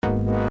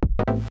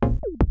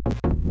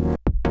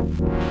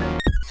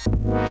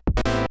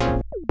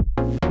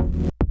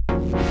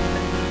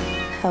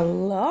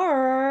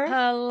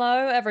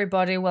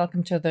everybody.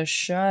 Welcome to the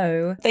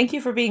show. Thank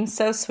you for being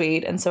so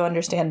sweet and so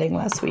understanding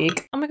last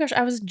week. Oh my gosh,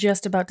 I was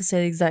just about to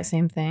say the exact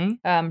same thing.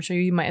 I'm sure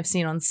you might have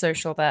seen on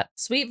social that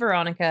sweet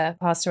Veronica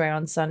passed away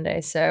on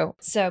Sunday.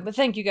 But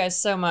thank you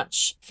guys so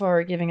much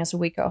for giving us a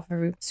week off.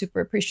 I super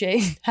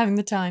appreciate having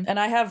the time. And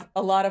I have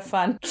a lot of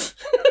fun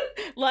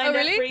lined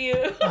up for you.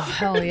 Oh,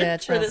 hell yeah,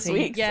 Chelsea. For this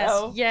week. Yes,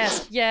 so.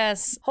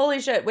 yes. Holy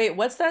shit. Wait,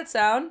 what's that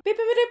sound? Beep,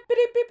 beep, beep, beep,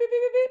 beep, beep,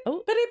 beep, beep.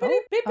 Oh, Beep,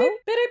 beep, beep, beep, beep,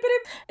 beep,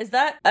 beep. Is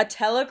that a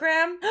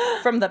telegram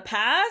from the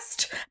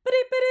past? Beep,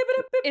 beep, beep,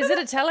 beep, beep, is it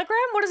a telegram?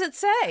 What does it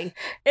say?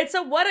 It's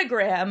a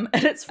whatagram,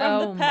 and it's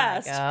from the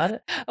past. Oh my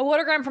god. A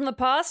whatagram from the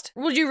past?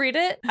 Would you read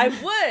it? I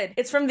would.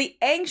 It's from the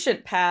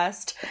ancient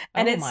past,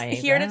 and it's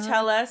here to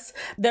tell us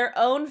their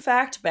own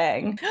fact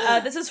bang.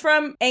 This is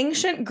from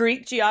ancient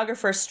Greek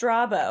geographer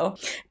Strabo,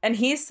 and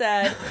he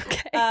said,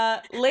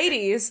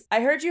 ladies,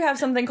 I heard you have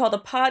something called a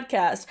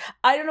podcast.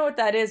 I don't know what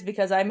that is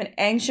because I'm an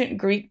ancient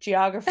Greek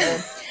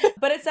geographer,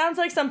 but it sounds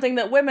like something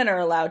that women are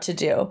allowed to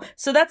do.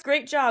 So that's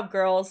great job,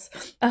 girls.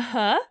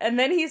 Uh-huh. And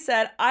then he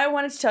said, I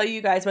wanted to tell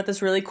you guys about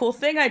this really cool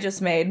thing I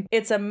just made.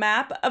 It's a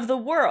map of the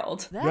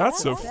world.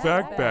 That's a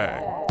fact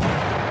bag.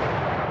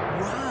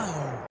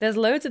 There's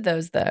loads of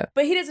those, though.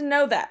 But he doesn't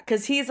know that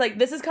because he's like,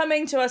 this is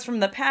coming to us from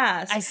the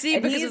past. I see.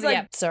 And Because he's of like,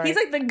 yeah, sorry. He's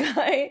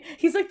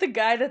like the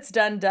guy that's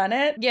done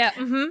it. Yeah.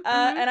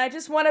 And I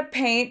just want to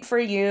paint for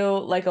you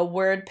like a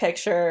word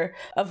picture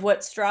of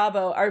what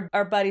Strabo,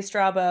 our buddy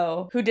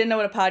Strabo, who didn't know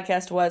what a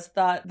podcast was,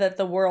 thought that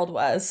the world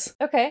was.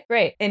 Okay,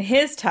 great. In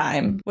his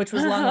time, which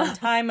was long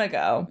time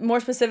ago, more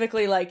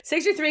specifically like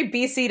 63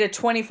 BC to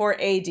 24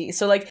 AD.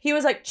 So like he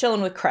was like chilling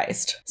with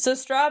Christ. So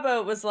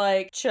Strabo was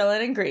like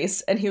chilling in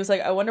Greece, and he was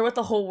like, I wonder what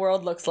the whole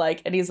world looks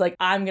like. And he's like,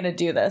 I'm gonna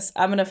do this.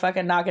 I'm gonna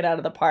fucking knock it out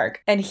of the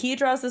park. And he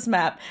draws this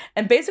map,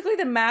 and basically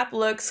the map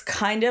looks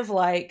kind of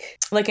like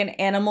an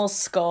animal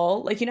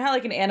skull. Like, you know how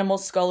like an animal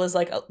skull is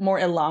like more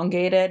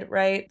elongated,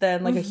 right,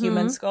 than like a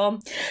human skull.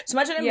 So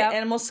imagine an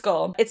animal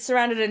skull. It's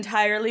surrounded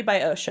entirely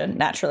by ocean.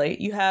 Naturally,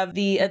 you have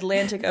the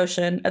Atlantic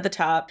Ocean at the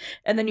top,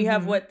 and then you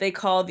have what they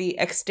call the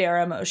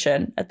Extreme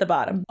Ocean at the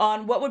bottom.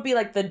 On what would be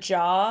like the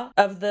jaw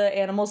of the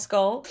animal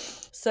skull,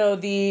 so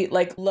the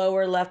like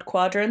lower left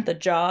quadrant, the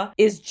jaw,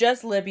 is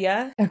just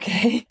Libya.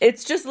 Okay.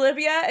 It's just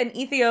Libya and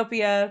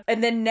Ethiopia.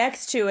 And then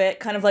next to it,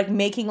 kind of like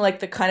making like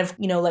the kind of,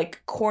 you know,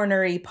 like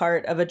cornery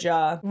part of a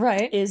jaw.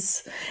 Right.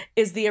 Is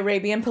the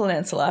Arabian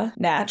Peninsula.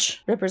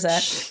 Natch,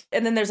 represent.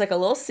 And then there's like a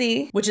little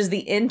C, which is the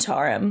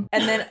interim.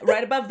 And then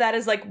right above that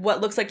is like what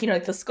looks like, you know,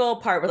 like the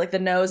skull part with like the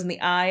nose and the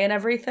eye and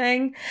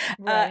everything.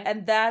 Right.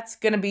 And that's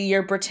going to be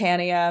your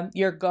Britannia,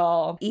 your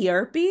Gaul,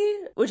 Earpy,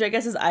 which I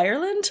guess is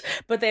Ireland,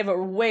 but they have it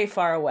way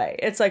far away.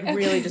 It's like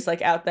really just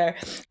like out there.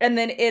 And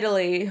then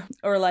Italy,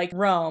 or like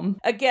Rome.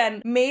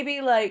 Again, maybe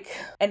like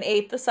an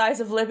eighth the size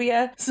of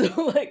Libya. So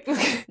like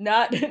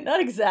not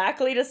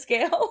exactly to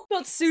scale.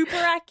 Not super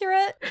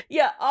accurate.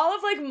 Yeah, all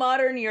of like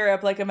modern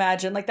Europe, like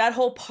imagine like that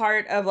whole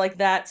part of like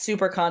that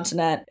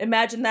supercontinent.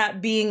 Imagine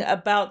that being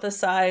about the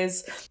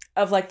size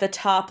of like the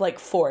top like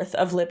fourth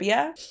of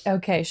Libya.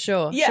 Okay,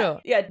 sure.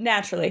 Yeah,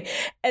 naturally.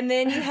 And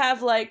then you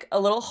have like a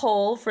little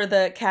hole for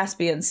the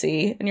Caspian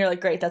Sea, and you're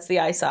like, great, that's the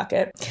eye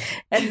socket.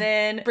 And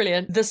then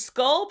brilliant. The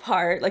skull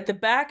part, like the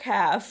back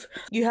half,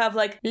 you have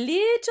like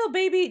little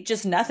baby,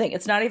 just nothing.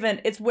 It's not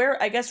even, it's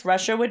where I guess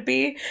Russia would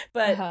be,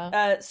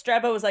 but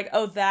Strabo was like,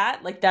 oh,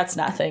 that's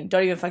nothing.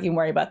 Don't even fucking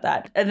worry about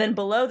that. And then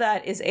below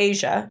that is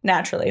Asia,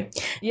 naturally.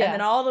 Yeah. And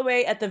then all the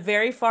way at the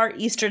very far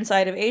eastern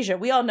side of Asia,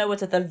 we all know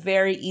what's at the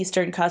very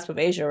eastern cusp of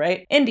Asia,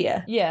 right?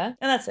 India. Yeah. And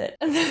that's it.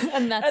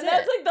 and that's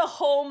like the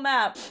whole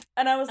map.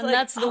 And I was like,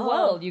 that's the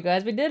world, you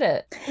guys. We did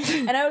it.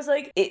 And I was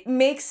like, it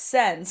makes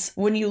sense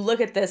when you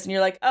look at this and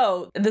you're like,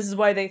 oh, this is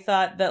why they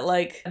thought that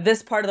like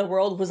this part of the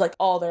world was like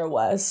all there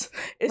was.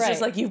 It's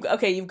just like you've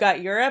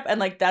got Europe, and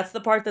like that's the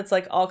part that's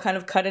like all kind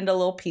of cut into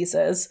little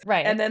pieces.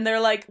 Right. And then they're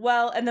like,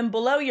 well, and then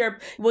below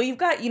Europe, well, you've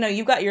got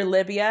your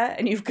Libya,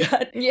 and you've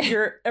got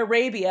your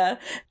Arabia.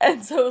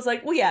 And so it was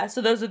like, well, yeah,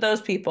 so those are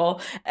those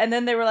people. And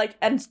then they were like,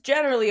 and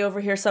generally over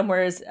here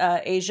somewhere is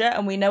Asia,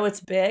 and we know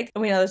it's big,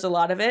 and we know there's a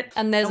lot of it.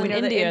 And there's an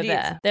India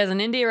there. There's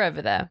an India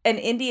over there. And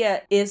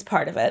India is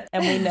part of it,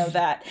 and we know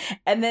that.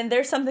 And then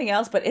there's something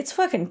else, but it's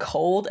fucking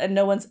cold, and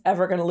no one's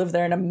ever going to live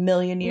there in a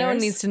million years. No one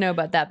needs to know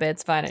about that, but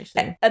it's fine,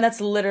 actually. And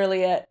that's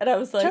literally it. And I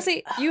was like...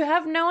 Chelsea, you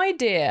have no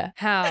idea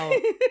how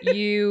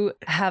you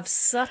have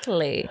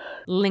subtly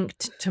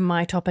linked to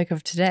my topic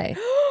of today.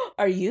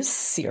 Are you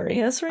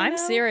serious right now? I'm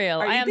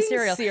serial. I am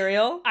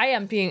serial. I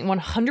am being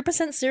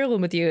 100% serial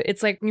with you.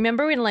 It's like,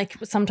 remember when like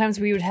sometimes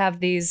we would have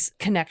these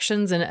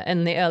connections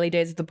in the early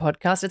days of the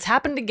podcast? It's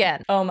happened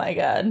again. Oh my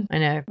God. I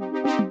know.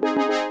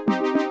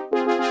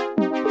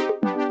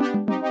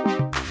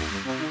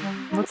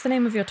 What's the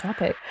name of your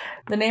topic?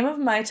 The name of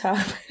my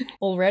topic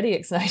Already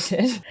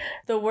excited.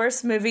 The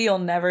worst movie you'll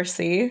never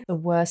see. The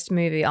worst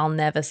movie I'll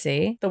never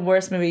see. The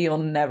worst movie you'll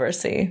never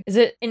see. Is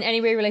it in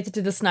any way related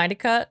to the Snyder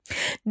Cut?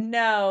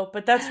 No,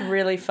 but that's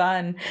really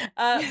fun.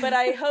 But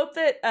I hope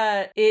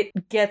that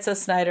it gets a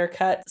Snyder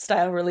Cut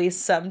style release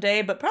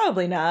someday, but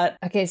probably not.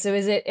 Okay, so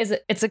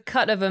it's a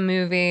cut of a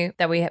movie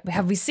that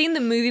have we seen the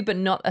movie but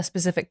not a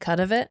specific cut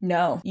of it?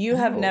 No, you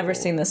have never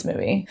seen this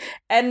movie.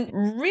 And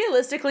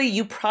realistically,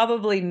 you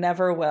probably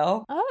never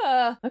will.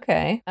 Oh,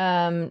 okay.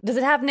 Does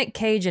it have Nick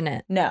Cage in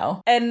it?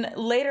 No. And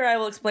later I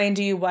will explain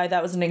to you why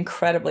that was an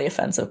incredibly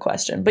offensive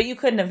question, but you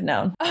couldn't have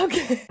known.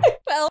 Okay.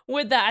 Well,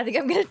 with that, I think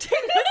I'm going to take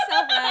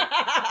myself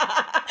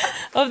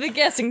out of the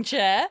guessing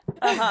chair.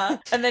 And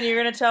then you're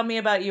going to tell me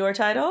about your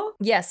title?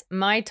 Yes,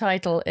 my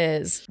title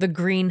is The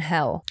Green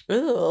Hell.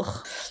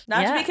 Ugh.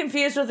 Not to be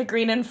confused with The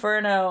Green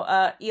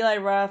Inferno, Eli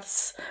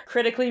Roth's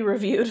critically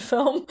reviewed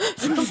film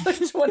from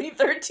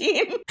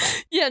 2013.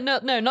 Yeah, no,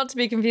 not to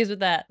be confused with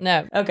that.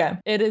 No. Okay.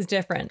 It is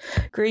different.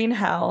 Green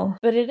Hell.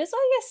 But it is,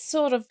 I guess,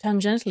 sort of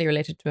tangentially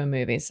related to a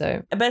movie,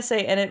 so. I bet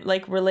say, and it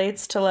like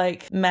relates to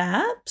like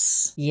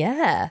maps?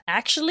 Yeah.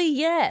 Actually,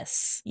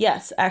 yes.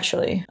 Yes,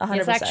 actually. 100%.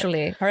 Yes,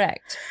 actually.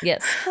 Correct.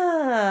 Yes.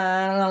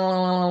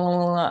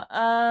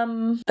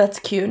 That's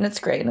cute and it's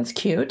great and it's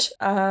cute.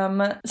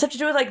 Does it have to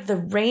do with like the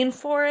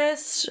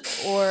rainforest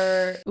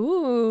or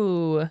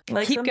Ooh.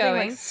 like Keep something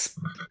going. like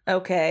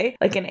okay,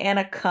 like an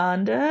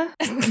anaconda?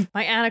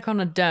 My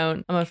anaconda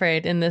don't, I'm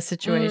afraid, in this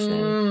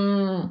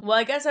situation. Well,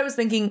 I guess I was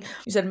thinking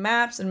you said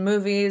maps and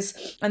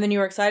movies, and then you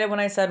were excited when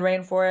I said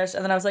rainforest,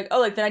 and then I was like, oh,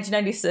 like the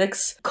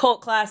 1996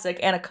 cult classic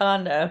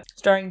Anaconda,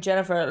 starring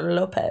Jennifer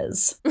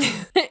Lopez.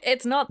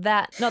 It's not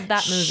that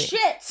movie.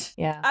 Shit!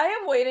 Yeah. I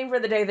am waiting for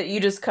the day that you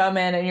just come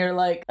in and you're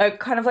like,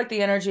 kind of like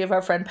the energy of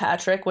our friend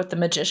Patrick with the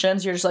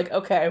magicians. You're just like,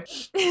 okay,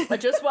 I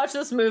just watched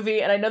this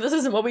movie, and I know this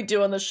isn't what we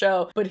do on the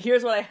show, but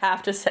here's what I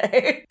have to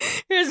say.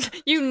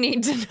 You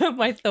need to know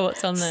my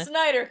thoughts on this.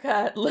 Snyder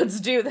Cut, let's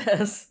do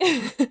this.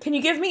 Can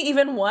you give me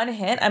even one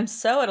hint? I'm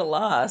so at a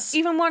loss.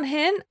 Even one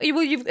hint?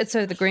 Well,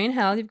 so The Green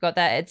Hell, you've got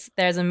that.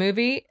 There's a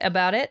movie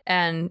about it,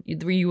 and the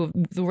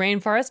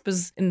rainforest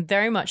was in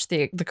very much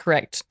the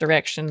correct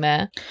direction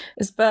there.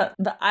 It's about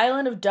the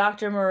island of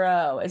Dr.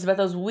 Moreau. It's about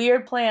those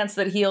weird plants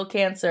that heal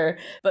cancer,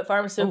 but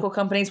pharmaceutical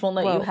companies won't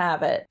let you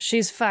have it.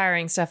 She's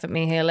firing stuff at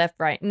me here, left,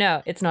 right.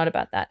 No, it's not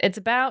about that. It's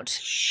about...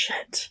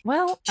 Shit.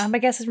 Well, I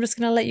guess I'm just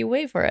going to let you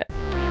wait for it.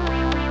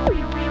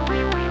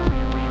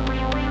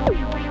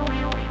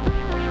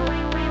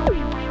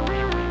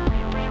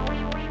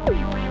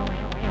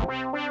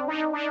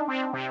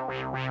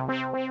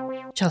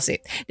 Chelsea,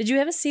 did you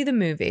ever see the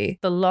movie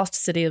The Lost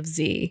City of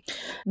Z?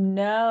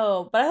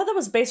 No, but I thought that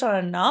was based on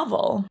a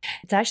novel.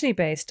 It's actually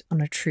based on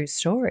a true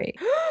story.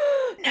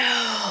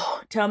 No.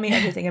 Tell me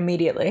everything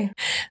immediately.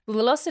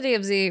 The Lost City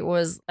of Z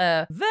was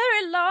a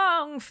very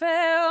long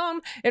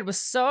film. It was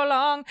so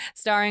long,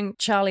 starring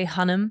Charlie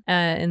Hunnam,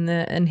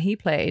 and he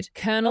played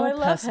Colonel I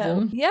love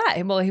Percival. him.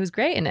 Yeah, well, he was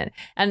great in it.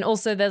 And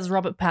also there's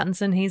Robert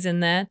Pattinson, he's in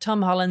there.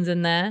 Tom Holland's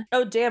in there.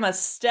 Oh, damn, a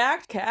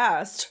stacked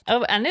cast.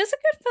 Oh, and it's a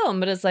good film,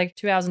 but it's like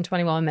 2 hours and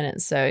 21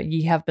 minutes, so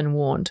you have been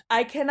warned.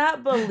 I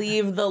cannot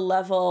believe the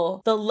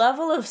level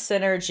of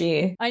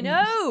synergy. I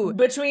know.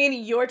 Between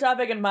your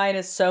topic and mine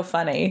is so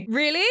funny.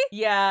 Really?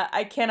 Yeah,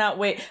 I cannot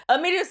wait.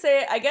 Let me just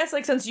say, I guess,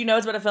 like, since you know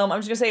it's about a film, I'm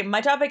just gonna say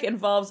my topic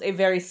involves a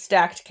very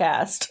stacked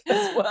cast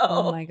as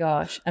well. Oh my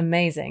gosh,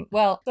 amazing.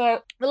 Well,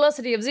 so The Lost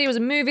City of Z was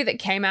a movie that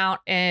came out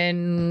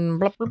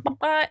in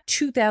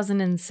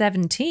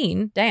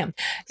 2017. Damn.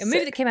 A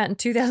movie that came out in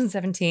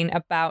 2017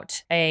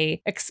 about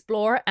a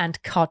explorer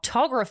and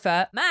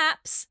cartographer,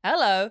 Maps,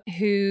 hello,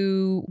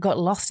 who got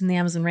lost in the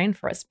Amazon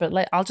rainforest. But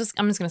I'm just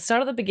going to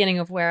start at the beginning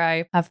of where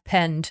I have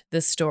penned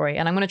this story,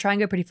 and I'm going to try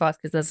and go pretty fast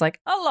because there's like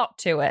a lot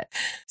to it.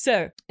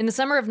 So, in the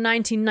summer of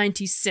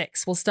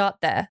 1996, we'll start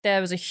there.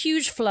 There was a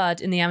huge flood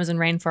in the Amazon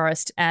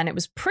rainforest, and it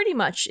was pretty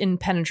much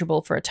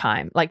impenetrable for a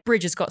time. Like,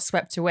 bridges got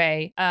swept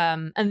away.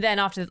 And then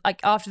after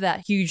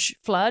that huge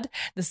flood,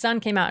 the sun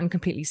came out and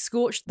completely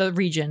scorched the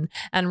region,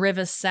 and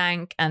rivers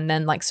sank, and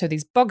then so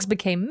these bogs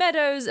became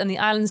meadows, and the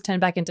islands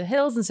turned back into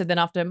hills. And so then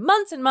after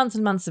months and months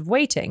and months of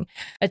waiting,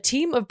 a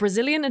team of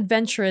Brazilian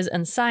adventurers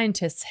and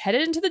scientists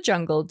headed into the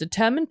jungle,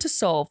 determined to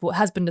solve what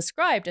has been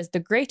described as the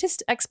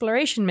greatest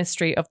exploration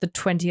mystery of the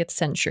 20th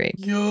century.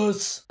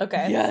 Yes.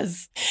 Okay.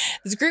 Yes.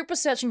 This group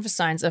was searching for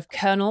signs of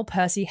Colonel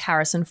Percy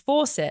Harrison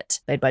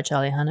Fawcett, played by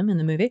Charlie Hunnam in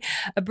the movie,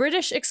 a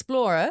British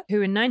explorer who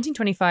in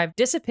 1925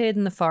 disappeared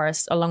in the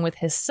forest along with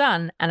his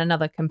son and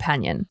another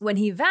companion. When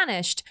he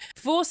vanished,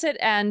 Fawcett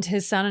and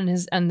his son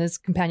and his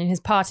companion, his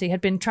party,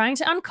 had been trying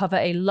to uncover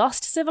a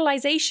lost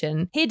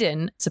civilization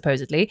hidden,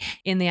 supposedly,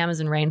 in the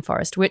Amazon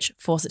rainforest, which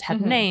Fawcett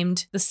had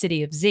named the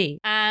City of Z.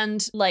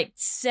 And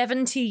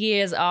 70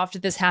 years after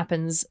this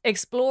happens,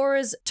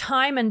 explorers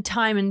time time and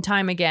time and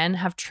time again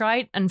have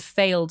tried and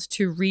failed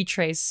to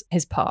retrace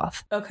his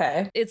path.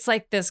 Okay. It's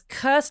like this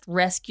cursed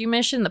rescue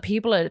mission that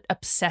people are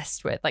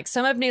obsessed with. Like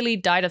some have nearly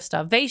died of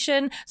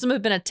starvation, some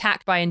have been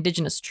attacked by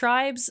indigenous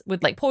tribes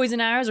with like poison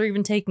arrows or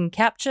even taken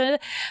capture,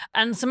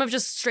 and some have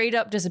just straight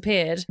up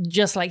disappeared,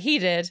 just like he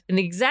did, in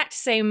the exact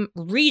same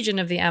region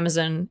of the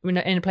Amazon in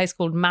a place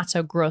called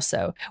Mato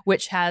Grosso,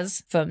 which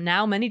has, for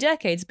now many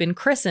decades, been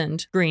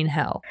christened Green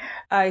Hell.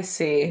 I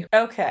see.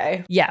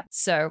 Okay. Yeah,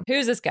 so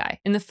who's this guy?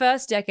 In the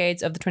first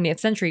decades of the 20th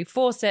century,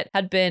 Fawcett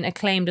had been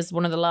acclaimed as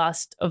one of the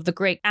last of the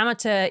great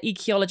amateur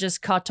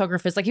ecologists,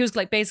 cartographers. Like he was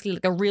like basically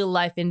like a real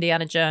life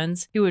Indiana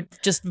Jones who would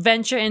just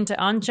venture into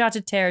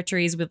uncharted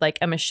territories with like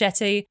a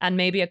machete and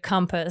maybe a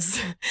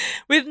compass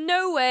with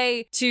no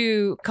way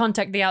to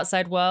contact the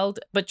outside world,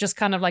 but just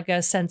kind of like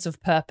a sense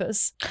of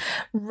purpose.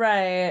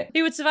 Right.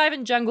 He would survive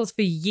in jungles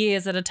for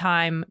years at a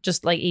time,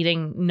 just like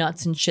eating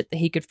nuts and shit that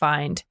he could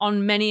find.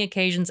 On many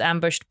occasions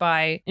ambushed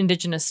by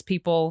indigenous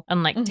people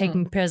and like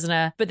taken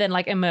prisoner, but then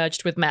like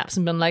emerged with maps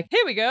and been like,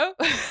 here we go.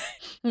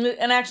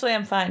 And actually,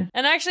 I'm fine.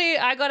 And actually,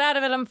 I got out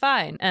of it, I'm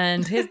fine.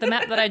 And here's the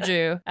map that I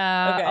drew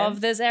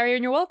of this area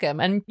and you're welcome.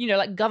 And, you know,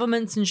 like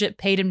governments and shit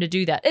paid him to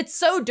do that. It's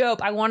so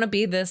dope. I want to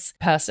be this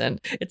person.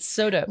 It's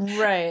so dope.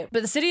 Right.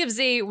 But the city of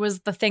Z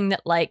was the thing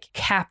that like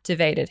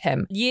captivated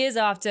him. Years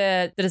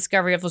after the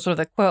discovery of the sort of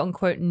the quote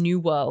unquote new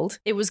world,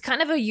 it was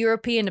kind of a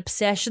European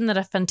obsession that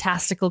a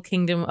fantastical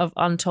kingdom of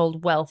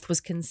untold wealth was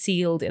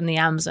concealed in the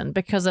Amazon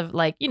because of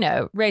like, you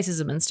know,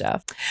 racism and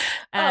stuff.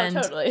 And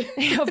totally.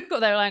 of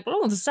course, they were like,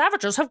 oh, the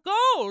savages have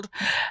gold.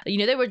 You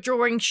know, they were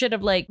drawing shit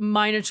of like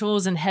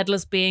minotaurs and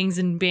headless beings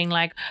and being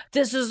like,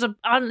 this is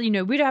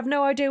we have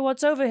no idea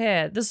what's over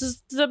here. This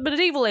is the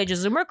medieval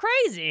ages and we're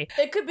crazy.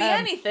 It could be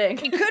anything.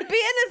 It could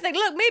be anything.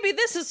 Look, maybe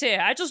this is here.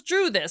 I just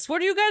drew this. What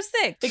do you guys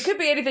think? It could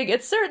be anything.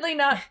 It's certainly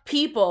not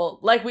people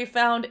like we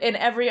found in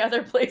every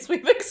other place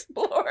we've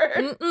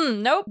explored.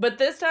 Nope. But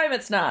this time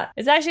it's not.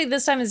 It's actually,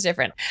 this time is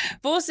different.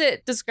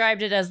 Fawcett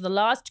described it as the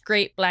last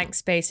great blank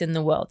space in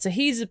the world. So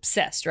he's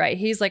obsessed, right?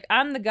 He's like,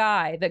 I'm the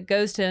guy that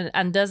goes to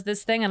and does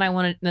this thing and I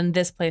want to, and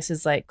this place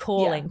is like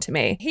calling to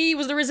me. He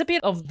was the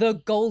recipient of the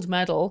gold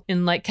medal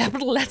in like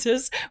capital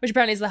letters, which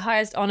apparently is the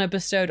highest honor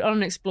bestowed on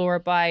an explorer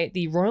by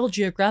the Royal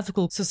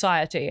Geographical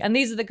Society. And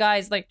these are the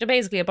guys, like, they're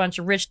basically a bunch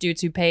of rich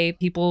dudes who pay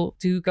people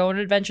to go on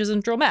adventures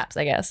and draw maps,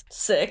 I guess.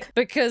 Sick.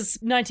 Because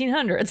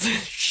 1900s.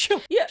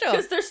 Sure. Yeah,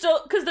 because they're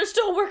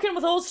still working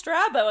with old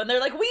Strabo, and they're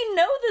like, we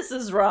know this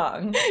is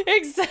wrong.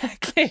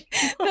 Exactly.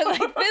 They're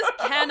like, this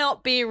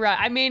cannot be right.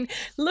 I mean,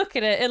 look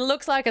at it. It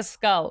looks like a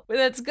skull.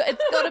 It's got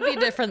to be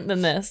different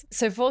than this.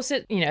 So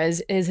Fawcett, you know,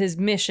 is his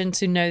mission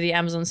to know the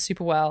Amazon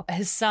super well.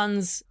 His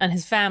sons and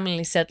his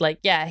family said, like,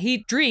 yeah, he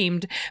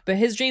dreamed, but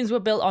his dreams were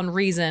built on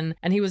reason,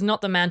 and he was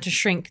not the man to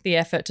shrink the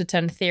effort to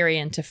turn theory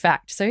into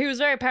fact. So he was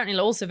apparently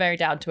also very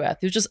down to earth.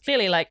 He was just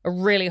clearly like a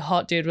really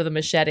hot dude with a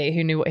machete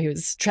who knew what he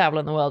was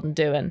traveling the world and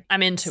doing.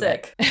 I'm into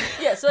it.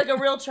 Yeah, so like a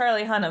real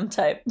Charlie Hunnam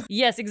type.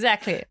 Yes,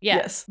 exactly. Yeah.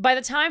 Yes. By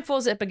the time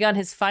Fawcett had begun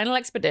his final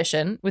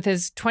expedition with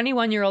his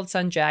 21-year-old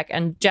son Jack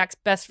and Jack's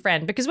best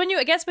friend, because when you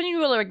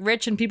were like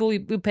rich and people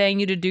were paying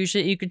you to do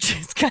shit, you could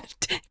just kind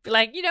of be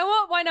like, you know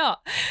what? Why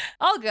not?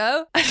 I'll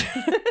go.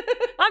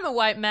 I'm a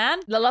white man.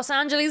 The Los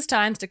Angeles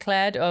Times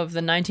declared of the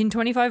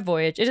 1925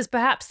 voyage, it is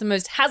perhaps the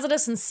most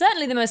hazardous and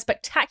certainly the most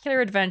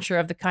spectacular adventure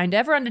of the kind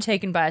ever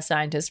undertaken by a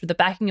scientist with the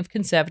backing of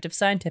conservative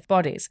scientific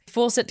bodies.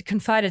 Fawcett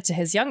confided to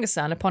his younger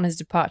son upon his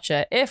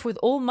departure, if with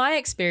all my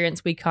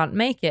experience we can't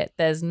make it,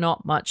 there's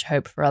not much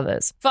hope for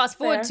others. Fast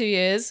forward 2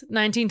 years,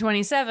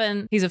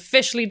 1927, he's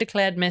officially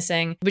declared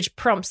missing, which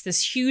prompts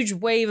this huge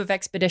wave of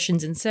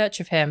expeditions in search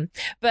of him.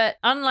 But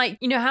unlike,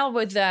 you know how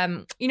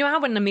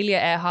when Amelia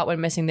Earhart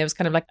went missing, there was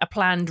kind of like a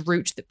planned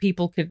route that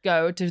people could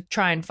go to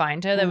try and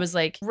find her. There was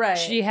like,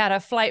 she had a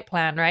flight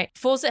plan, right?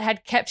 Fawcett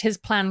had kept his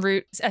planned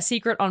route a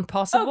secret on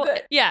possible. Oh,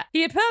 good. Yeah,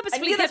 he had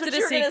purposefully kept it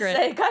a secret.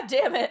 Say. God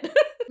damn it.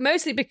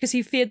 Mostly because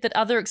he feared that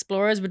other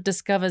explorers would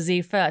discover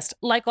Z first,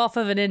 like off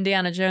of an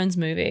Indiana Jones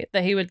movie,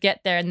 that he would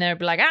get there and they'd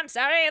be like, I'm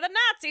sorry, the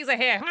Nazis are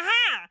here.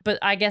 But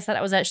I guess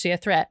that was actually a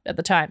threat at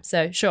the time,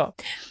 so sure.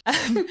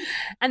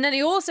 And then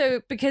he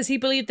also, because he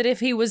believed that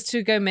if he was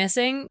to go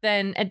missing,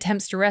 then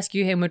attempts to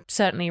rescue him would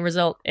certainly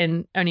result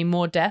in only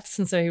more deaths.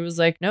 And so he was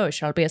like, no, it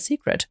shall be a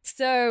secret.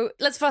 So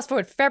let's fast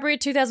forward. February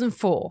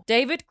 2004,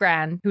 David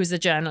Gran, who is a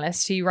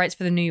journalist, he writes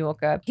for The New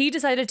Yorker, he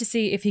decided to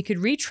see if he could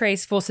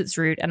retrace Fawcett's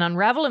route and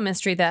unravel a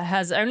mystery that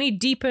has only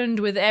deepened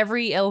with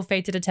every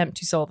ill-fated attempt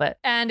to solve it.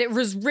 And it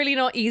was really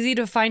not easy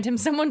to find him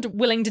someone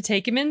willing to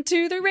take him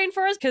into the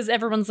rainforest because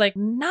everyone's like,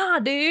 nah,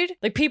 dude.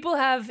 Like people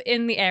have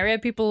in the area,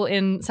 people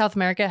in South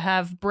America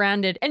have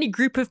branded any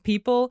group of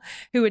people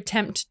who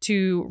attempt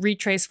to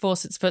retrace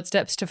Fawcett's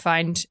footsteps to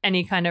find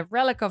any kind of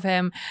relic of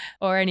him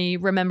or any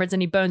remembrance,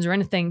 any bones or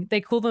anything.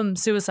 They call them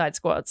suicide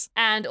squads.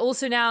 And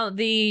also now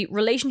the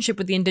relationship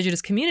with the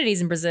indigenous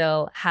communities in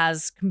Brazil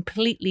has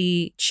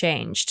completely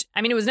changed.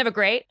 I mean, it was never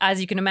great, as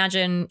as you can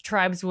imagine,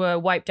 tribes were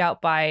wiped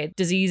out by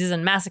diseases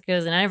and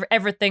massacres and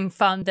everything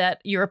fun that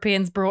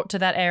Europeans brought to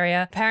that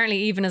area. Apparently,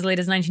 even as late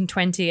as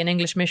 1920, an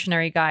English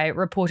missionary guy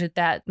reported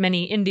that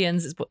many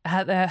Indians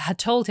had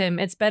told him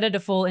it's better to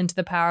fall into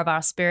the power of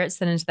our spirits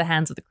than into the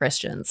hands of the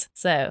Christians.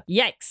 So,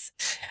 yikes.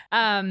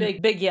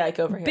 Big yike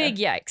over here. Big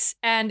yikes.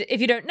 And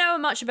if you don't know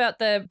much about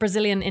the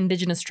Brazilian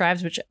indigenous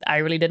tribes, which I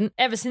really didn't,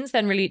 ever since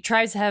then, really,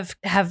 tribes have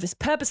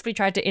purposefully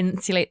tried to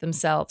insulate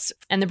themselves.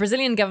 And the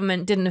Brazilian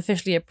government didn't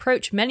officially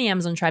approach many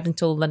Amazon tribes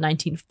until the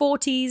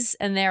 1940s.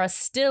 And there are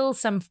still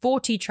some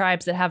 40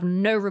 tribes that have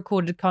no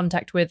recorded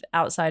contact with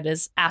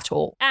outsiders at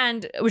all.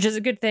 And which is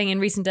a good thing. In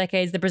recent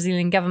decades, the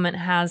Brazilian government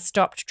has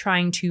stopped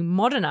trying to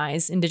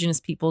modernize indigenous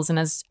peoples and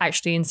has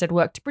actually instead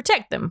worked to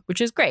protect them,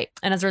 which is great.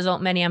 And as a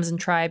result, many Amazon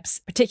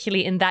tribes,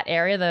 particularly in that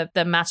area,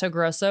 the Mato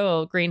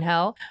Grosso or Green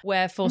Hell,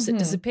 where Fawcett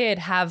disappeared,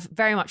 have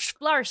very much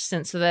flourished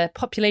since. So their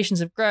populations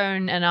have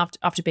grown and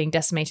after being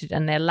decimated,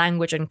 and their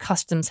language and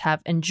customs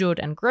have endured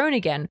and grown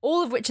again.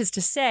 All of which is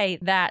to say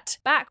that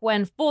back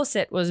when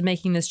Fawcett was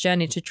making this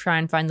journey to try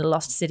and find the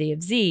lost city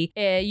of Z,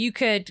 you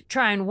could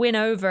try and win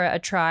over a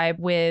tribe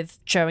with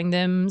showing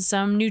them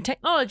some new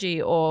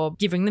technology or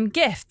giving them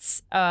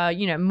gifts,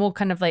 more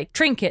kind of like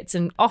trinkets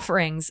and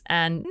offerings.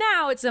 And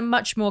now it's a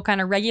much more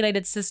kind of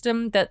regulated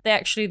system that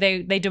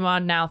they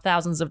demand now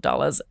thousands of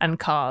dollars and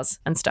cars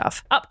and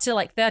stuff, up to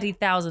like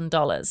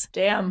 $30,000.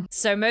 Damn.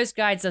 So most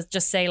guides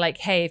just say like,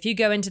 hey, if you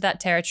go into that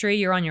territory,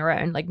 you're on your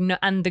own. Like, no,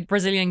 and the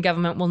Brazilian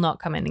government will not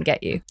come in and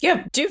get you.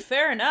 Yeah,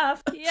 fair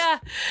enough. Yeah.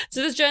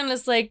 So this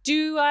journalist's like,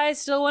 do I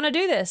still want to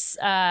do this?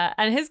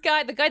 And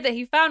the guide that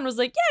he found was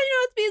like,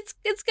 yeah,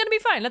 it's going to be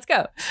fine. Let's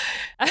go.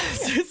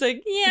 So it's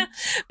like, yeah.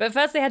 But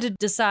first they had to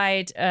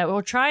decide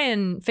or try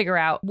and figure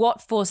out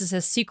what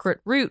Fawcett's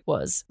secret route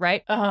was,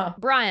 right?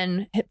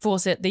 Brian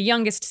Fawcett, the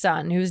youngest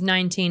son, who was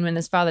 19 when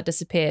his father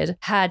disappeared,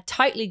 had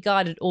tightly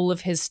guarded all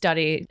of his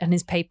study and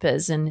his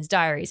papers and his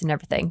diaries and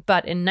everything.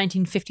 But in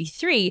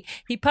 1953,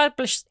 he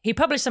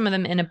published some of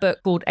them in a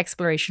book called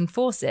Exploration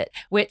Fawcett,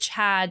 which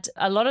had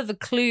a lot of the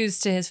clues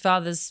to his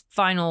father's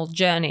final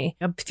journey,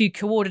 a few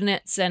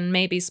coordinates and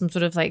maybe some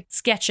sort of like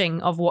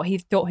sketching of what he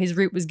thought his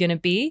route was going to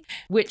be,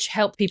 which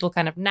helped people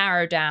kind of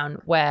narrow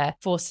down where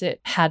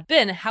Fawcett had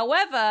been.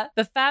 However,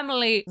 the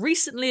family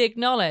recently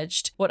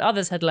acknowledged what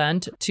others had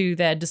learned to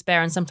their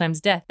despair and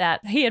sometimes death,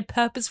 that he had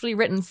purposefully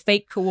written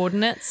fake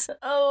coordinates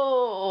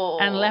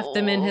and left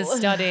them in his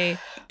study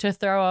to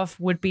throw off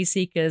would-be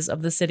seekers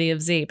of the city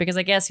of Z, because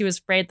I guess he was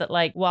afraid that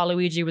like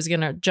Waluigi was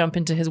going to jump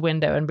into his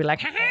window and be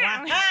like,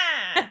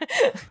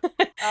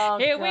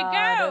 here we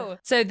go.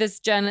 So this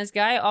journalist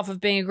guy, off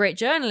of being a great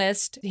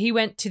journalist, he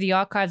went to the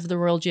archives of the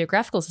Royal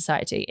Geographical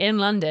Society in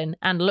London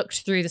and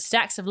looked through the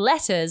stacks of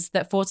letters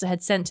that Fawcett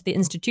had sent to the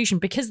institution.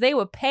 Because they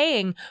were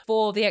paying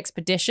for the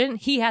expedition,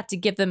 he had to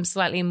give them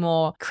slightly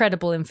more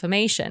credible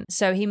information.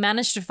 So he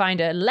managed to find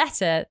a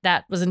letter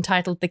that was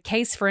entitled The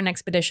Case for an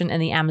Expedition in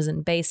the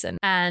Amazon Basin.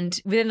 And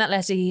within that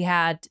letter, he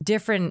had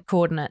different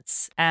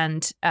coordinates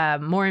and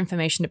more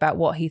information about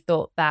what he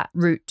thought that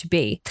route to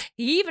be.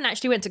 He even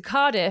actually went to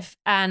Cardiff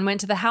and went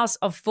to the house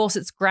of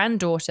Fawcett's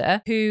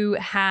granddaughter, who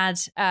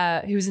was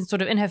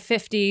in her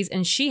 50s,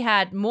 and she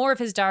had more of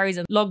his diaries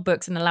and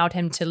logbooks and allowed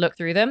him to look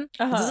through them.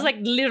 This is like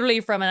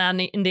literally from an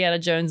Indiana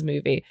Jones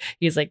movie.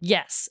 He's like,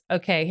 yes,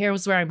 okay,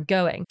 here's where I'm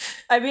going.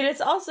 I mean,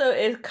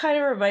 it kind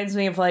of reminds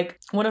me of like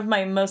one of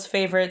my most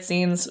favorite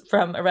scenes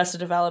from Arrested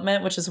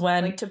Development, which is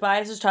when like,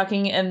 Tobias is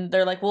talking and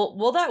they're like, well,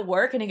 will that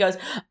work? And he goes,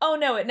 oh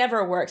no, it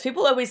never works.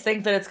 People always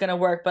think that it's going to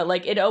work, but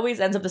like it always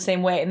ends up the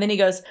same way. And then he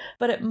goes,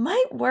 but it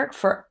might work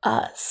for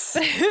us.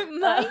 It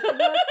might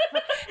work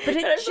but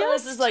it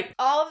just is like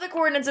all of the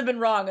coordinates have been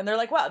wrong. And they're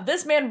like, wow,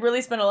 this man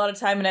really spent a lot of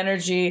time and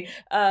energy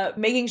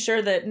making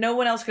sure that no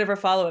one else could ever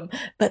follow him.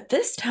 But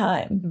this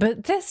time,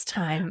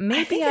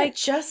 maybe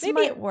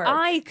might work.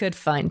 I could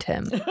find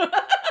him.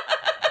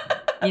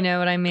 You know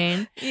what I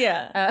mean?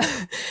 Yeah.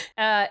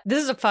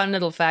 This is a fun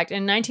little fact.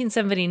 In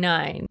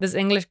 1979, this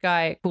English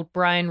guy called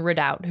Brian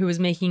Ridout, who was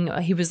making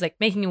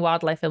a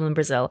wildlife film in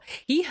Brazil,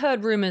 he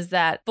heard rumors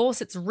that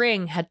Fawcett's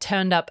ring had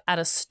turned up at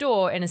a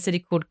store in a city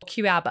called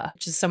Cuiabá,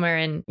 which is somewhere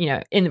in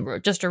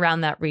just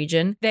around that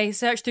region. They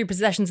searched through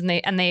possessions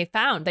and they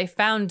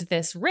found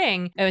this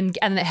ring and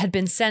it had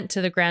been sent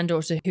to the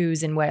granddaughter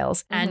who's in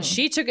Wales. And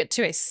she took it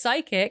to a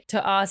psychic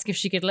to ask if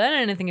she could learn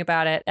anything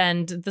about it.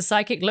 And the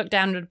psychic looked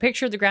down at a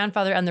picture of the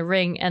grandfather and the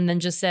ring and then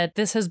just said,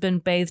 this has been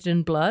bathed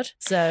in blood.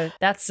 So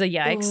that's a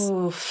yikes.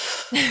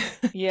 Oof.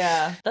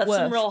 Yeah, that's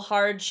some real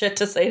hard shit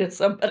to say to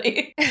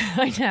somebody.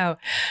 I know.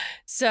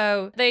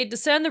 So they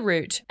discern the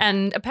route,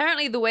 and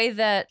apparently the way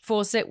that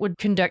Fawcett would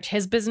conduct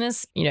his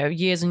business,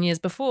 years and years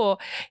before,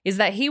 is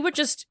that he would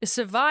just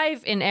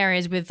survive in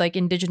areas with like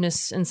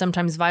indigenous and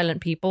sometimes violent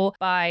people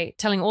by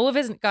telling all of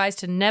his guys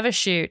to never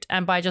shoot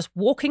and by just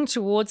walking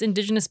towards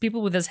indigenous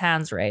people with his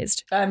hands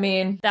raised. I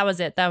mean, that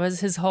was it. That was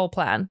his whole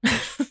plan.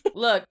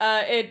 Look,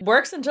 it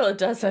works until it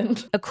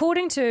doesn't.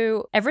 According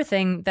to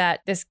everything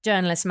that this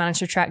journalist managed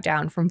to track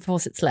down from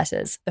Fawcett's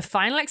letters, the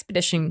final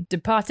expedition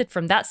departed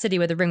from that city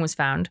where the ring was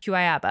found,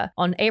 Cuiabá,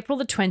 on April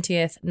the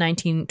 20th,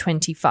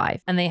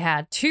 1925. And they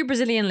had 2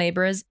 Brazilian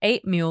laborers,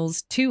 8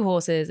 mules, 2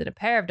 horses, and a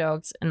pair of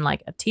dogs, and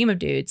like a team of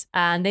dudes.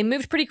 And they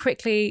moved pretty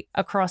quickly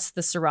across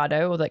the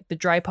Cerrado, or like the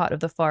dry part of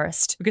the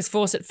forest, because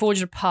Fawcett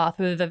forged a path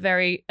with a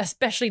very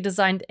especially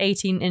designed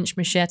 18-inch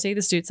machete.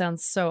 This dude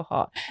sounds so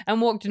hot.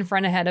 And walked in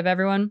front ahead of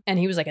everyone. And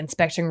he was like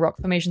inspecting rock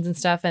formations and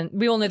stuff. And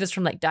we all know this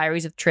from like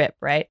Diaries of Trip,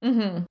 right?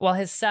 Mm-hmm. While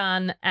his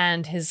son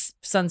and his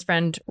son's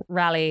friend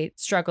Raleigh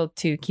struggled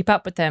to keep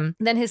up with him.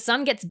 Then his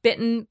son gets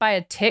bitten by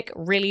a tick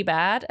really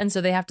bad. And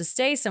so they have to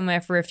stay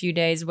somewhere for a few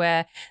days,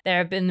 where there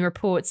have been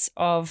reports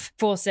of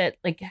Fawcett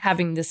like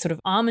having this sort of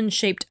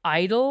almond-shaped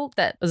idol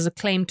that was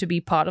claimed to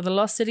be part of the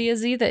lost city of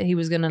Z that he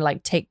was going to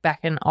like take back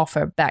and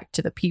offer back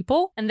to the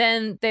people. And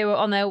then they were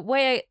on their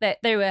way,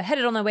 they were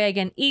headed on their way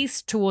again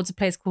east towards a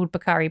place called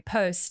Bakari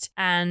Post.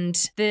 And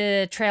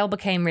the trail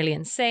became really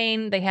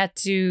insane. They had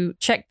to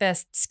check their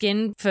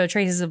skin for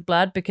traces of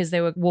blood because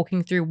they were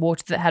walking through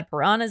water that had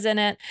piranhas in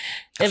it.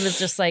 It was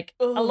just like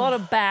a lot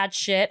of bad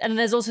shit. And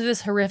there's also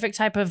this horrific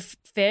type of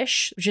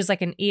fish, which is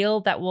like an eel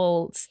that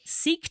will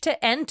seek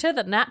to enter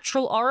the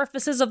natural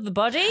orifices of the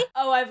body.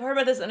 Oh, I've heard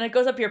about this, and it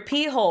goes up your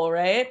pee hole,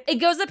 right? It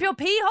goes up your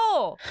pee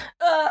hole.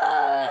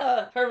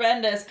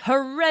 Horrendous.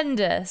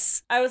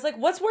 Horrendous. I was like,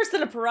 what's worse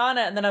than a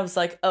piranha? And then I was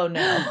like, oh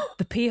no.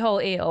 The pee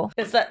hole eel.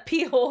 It's that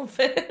pee hole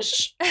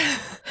fish.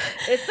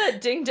 It's that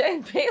ding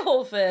dang pee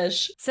hole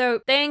fish.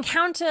 So they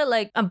encounter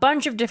like a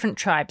bunch of different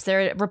tribes.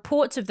 There are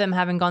reports of them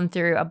having gone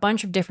through a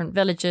bunch of different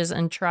villages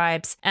and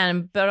tribes.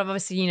 But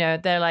obviously, you know,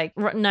 they're like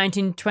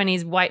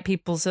 1920s white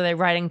people. So they're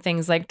writing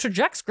things like, to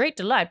Jack's great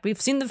delight,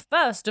 we've seen the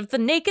first of the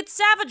naked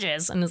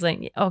savages. And it's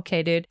like,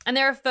 okay, dude. And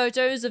there are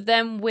photos of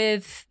them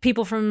with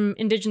people from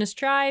indigenous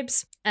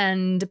tribes.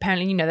 And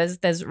apparently, you know,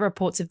 there's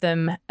reports of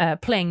them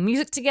playing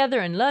music together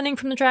and learning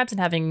from the tribes and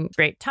having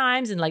great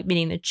times and like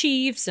meeting the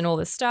chiefs and all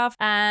this stuff.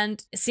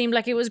 And it seemed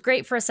like it was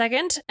great for a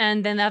second.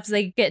 And then as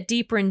they get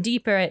deeper and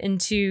deeper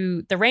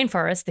into the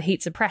rainforest, the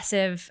heat's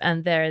oppressive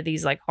and there are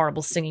these like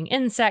horrible stinging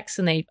insects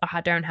and they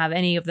don't have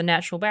any of the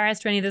natural barriers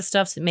to any of this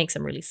stuff. So it makes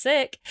them really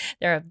sick.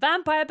 There are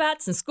vampire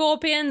bats and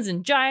scorpions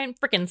and giant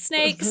freaking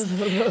snakes.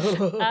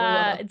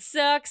 It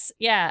sucks.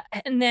 Yeah.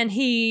 And then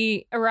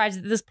he arrives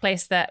at this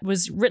place that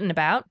was written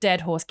about,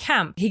 Dead Horse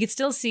Camp. He could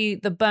still see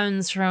the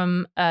bones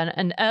from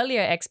an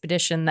earlier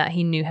expedition that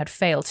he knew had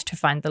failed to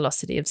find the lost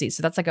city of Z.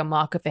 So that's like a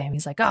marker for him.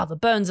 He's like, oh, the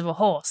bones of a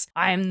horse.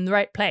 I am in the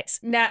right place.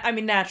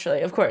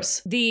 Naturally, of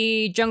course.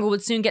 The jungle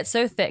would soon get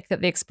so thick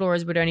that the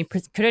explorers could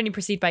only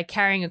proceed by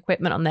carrying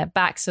equipment on their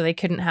backs, so they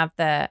couldn't have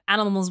their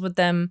animals with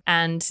them.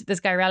 And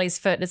this guy Raleigh's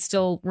foot is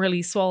still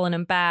really swollen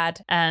and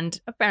bad. And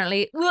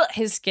apparently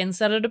his skin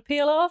started to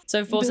peel off.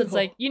 So Fawcett's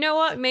like, you know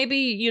what? Maybe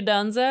you're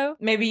donezo.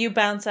 Maybe you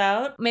bounce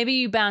out. Maybe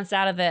you bounce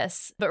out of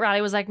this. But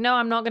Raleigh was like, no,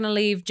 I'm not going to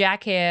leave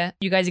Jack here.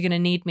 You guys are going to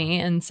need me.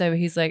 And so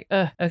he's like,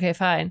 okay,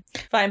 fine.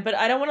 Fine, but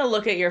I don't want to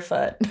look at your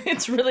foot.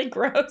 It's really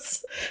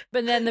gross.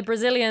 But then the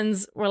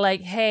Brazilians were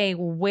like, hey,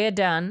 we're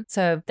done.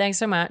 So thanks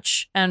so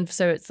much. And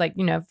so it's like,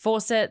 you know,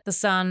 Fawcett, the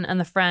son, and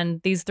the friend,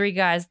 these 3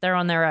 guys, they're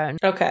on their own.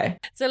 Okay.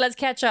 So let's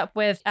catch up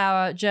with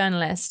our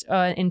journalist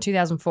in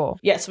 2004.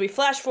 Yes, we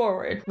flash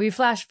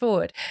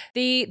forward.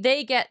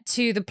 They get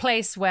to the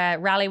place where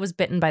Raleigh was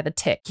bitten by the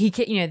tick.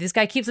 This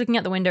guy keeps looking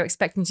out the window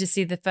expecting to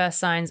see the first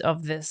signs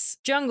of this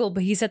jungle,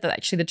 but he said that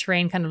actually the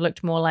terrain kind of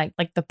looked more like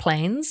the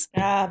plains.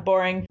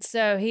 Boring.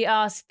 So he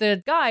asked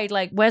the guide,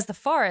 like, where's the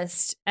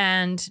forest?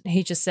 And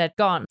he just said,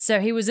 gone. So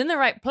he was in the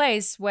right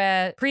place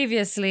where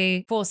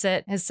previously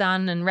Fawcett, his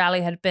son, and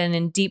Raleigh had been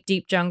in deep,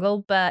 deep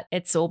jungle, but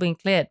it's all been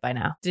cleared by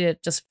now,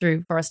 just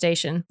through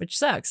forestation, which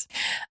sucks.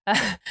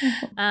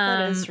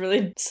 That is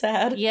really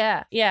sad.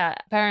 Yeah.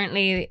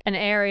 Apparently an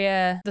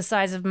area the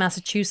size of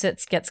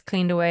Massachusetts gets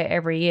cleaned away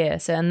every year.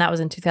 And that was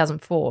in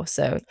 2004.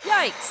 So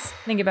yikes.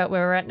 Think about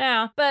where we're at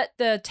now. But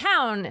the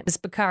town, this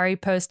Bakari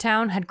Post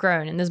town, had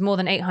grown, and there's more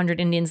than 800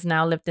 Indians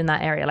now lived in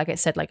that area. Like I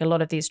said, like a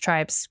lot of these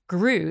tribes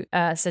grew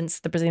since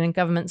the Brazilian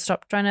government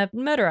stopped trying to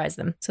murderize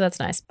them. So that's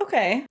nice.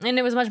 Okay. And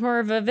it was much more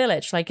of a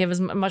village. Like it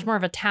was much more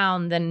of a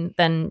town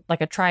than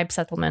like a tribe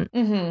settlement.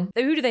 Mm-hmm.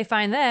 So who do they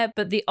find there?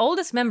 But the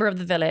oldest member of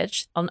the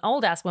village, an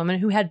old ass woman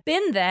who had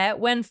been there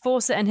when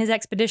Fawcett and his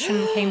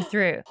expedition came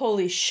through.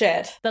 Holy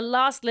shit. The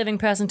last living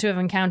person to have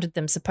encountered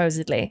them,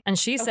 supposedly. And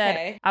she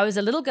said, I was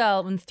a little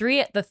girl when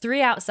the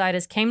three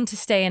outsiders came to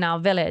stay in our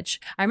village.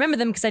 I remember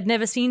them because I'd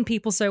never seen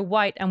people so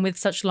white and with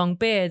such long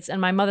beards.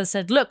 And my mother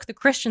said, look, the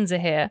Christians are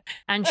here.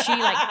 And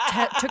she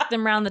took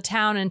them around the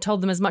town and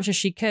told them as much as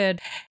she could.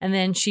 And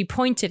then she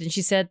pointed and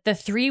she said, the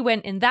 3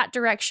 went in that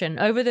direction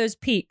over those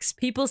peaks.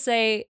 People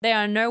say there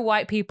are no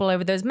white people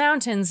over those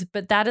mountains,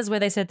 but that is where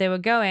they said they were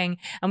going.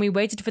 And we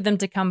waited for them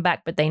to come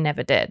back, but they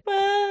never did.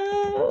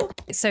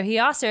 So he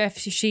asked her if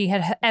she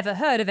had ever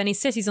heard of any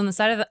cities on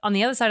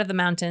the other side of the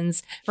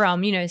mountains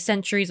from,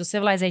 centuries or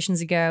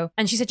civilizations ago.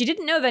 And she said she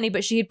didn't know of any,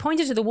 but she had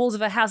pointed to the walls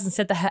of her house and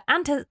said that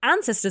her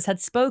ancestors had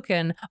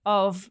spoken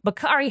of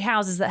Bakari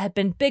houses that had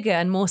been bigger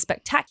and more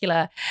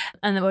spectacular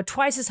and that were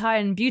twice as high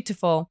and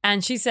beautiful.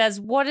 And she says,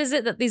 what is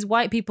it that these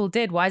white people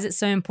did? Why is it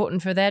so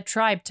important for their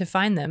tribe to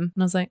find them?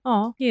 And I was like,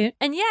 oh, cute.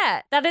 And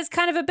yeah, that is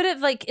kind of a bit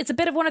of like, it's a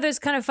bit of one of those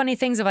kind of funny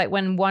things of like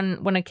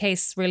when a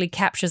case really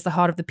captures the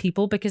heart of the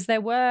people, because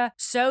there were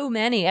so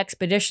many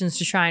expeditions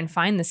to try and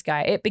find this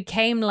guy. It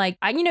became like,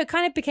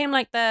 kind of became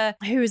like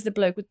who is the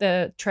bloke with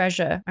the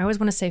treasure? I always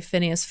want to say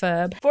Phineas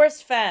Ferb.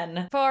 Forrest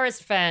Fenn.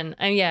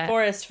 Yeah.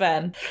 Forrest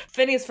Fenn.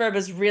 Phineas Ferb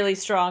is really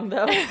strong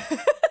though.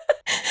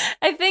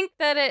 I think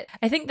that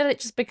it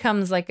just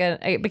becomes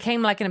it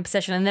became like an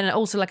obsession, and then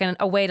also like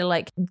a way to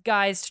like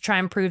guys to try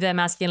and prove their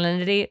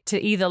masculinity,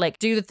 to either like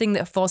do the thing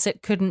that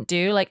Fawcett couldn't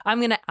do, like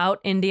I'm gonna out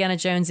Indiana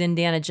Jones,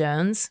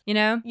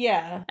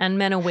 Yeah. And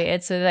men are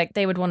weird, so like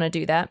they would want to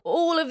do that.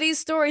 All of these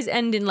stories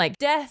end in like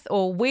death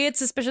or weird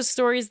suspicious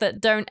stories that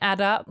don't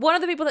add up. One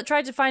of the people that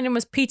tried to find him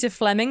was Peter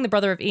Fleming, the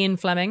brother of Ian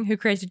Fleming, who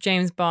created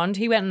James Bond.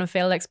 He went on a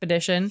failed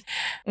expedition.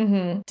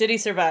 Mm-hmm. Did he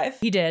survive?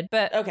 He did,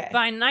 but okay.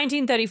 By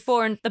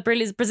 1934, the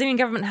Brazilian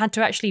government had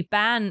to actually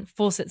ban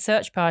Fawcett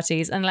search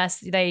parties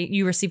unless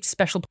you received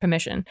special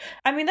permission.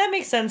 I mean, that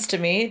makes sense to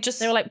me.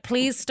 They were like,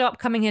 please stop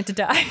coming here to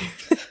die.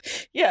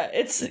 Yeah,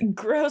 it's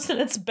gross and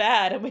it's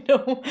bad,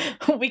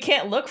 and we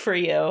can't look for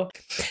you.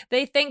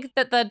 They think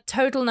that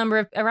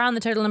around the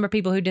total number of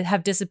people who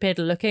have disappeared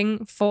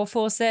looking for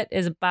Fawcett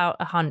is about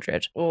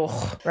 100.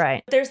 Oh,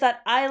 right. There's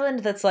that island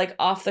that's like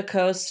off the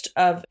coast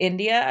of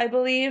India, I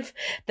believe,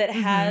 that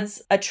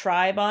has a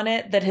tribe on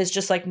it that has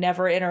just like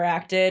never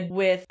interacted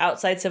with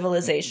outside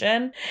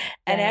civilization.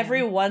 And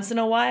every once in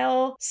a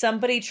while,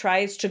 somebody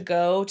tries to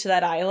go to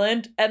that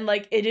island, and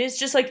like it is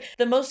just like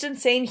the most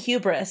insane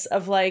hubris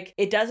of like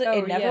it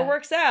never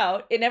works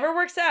out. It never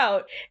works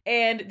out.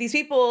 And these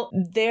people,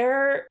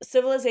 their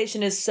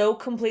civilization is so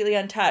completely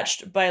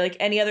untouched by like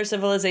any other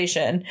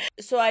civilization.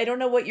 So I don't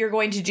know what you're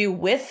going to do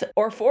with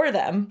or for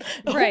them.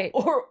 Right.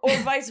 or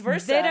vice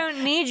versa. They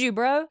don't need you,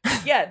 bro.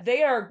 Yeah,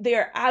 they are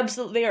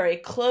a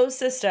closed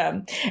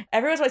system.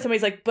 Every once in a while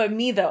somebody's like, but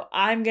me though,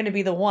 I'm gonna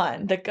be the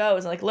one that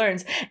goes and like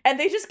learns. And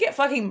they just get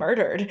fucking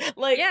murdered.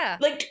 Like, yeah.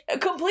 Like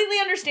completely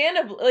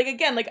understandable. Like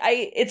again, like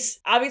it's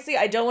obviously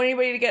I don't want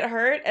anybody to get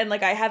hurt, and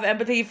like I have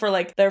empathy for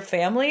like their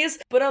families,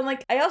 but I'm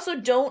like I also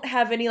don't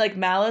have any like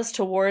malice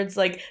towards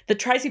like the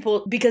tribes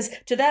people, because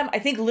to them I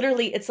think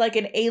literally it's like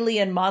an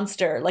alien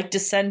monster like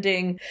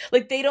descending.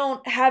 Like they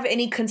don't have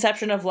any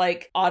conception of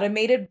like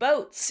automated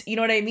boats, you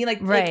know what I mean? Like,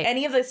 right. Like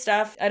any of this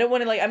stuff, I don't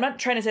want to like, I'm not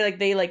trying to say like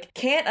they like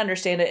can't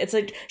understand it. It's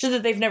like just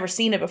that they've never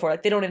seen it before.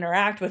 Like they don't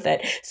interact with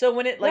it. So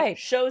when it like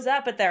shows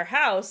up at their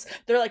house,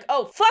 they're like,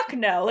 oh fuck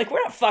no, like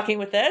we're not fucking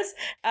with this.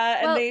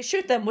 And they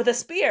shoot them with a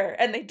spear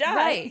and they die.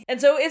 Right.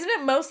 And so isn't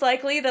it most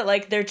likely that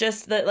like they're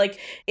just that like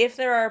if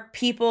there are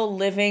people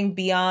living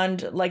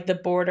beyond like the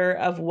border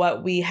of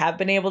what we have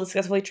been able to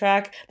successfully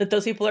track, that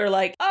those people are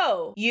like,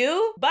 oh,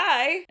 you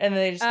bye, and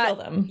then they just kill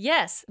them.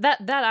 Yes,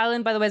 that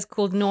island by the way is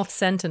called North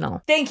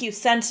Sentinel. Thank you,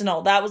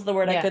 Sentinel. That was the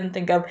word I couldn't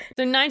think of.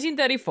 So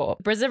 1934,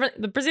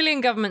 the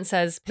Brazilian government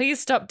says, please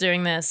stop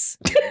doing this.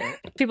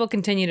 People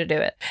continue to do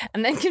it.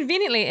 And then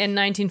conveniently in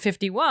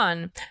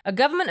 1951, a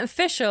government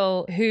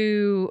official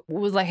who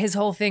was like, his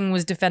whole thing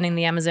was defending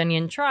the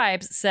Amazonian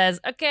tribes, says,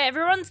 okay,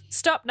 everyone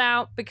stop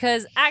now,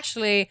 because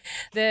actually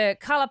the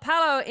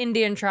Kalapalo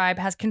Indian tribe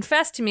has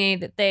confessed to me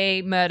that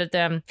they murdered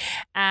them,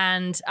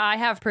 and I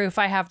have proof.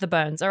 I have the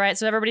bones. All right,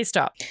 so everybody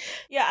stop.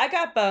 Yeah, I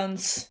got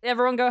bones.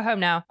 Everyone go home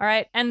now. All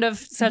right, end of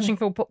searching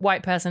for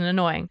white person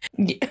annoying.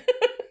 Yeah.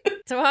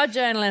 So our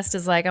journalist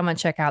is like, I'm going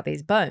to check out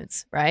these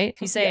bones, right?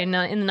 You say in the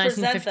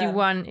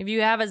 1951, if you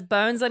have his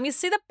bones, let me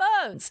see the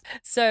bones.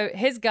 So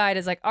his guide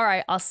is like, all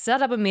right, I'll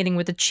set up a meeting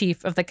with the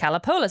chief of the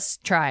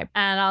Kalapolis tribe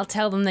and I'll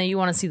tell them that you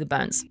want to see the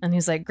bones. And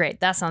he's like,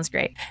 great, that sounds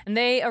great. And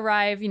they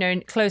arrive,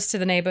 close to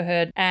the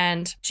neighborhood,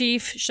 and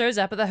chief shows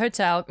up at the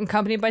hotel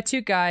accompanied by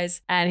two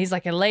guys. And he's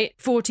like a late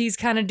 40s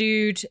kind of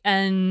dude.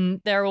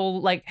 And they're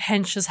all like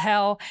hench as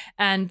hell.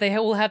 And they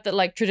all have that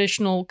like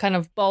traditional kind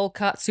of bowl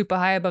cut super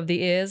high above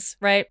the ears,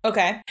 right?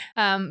 Okay.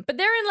 But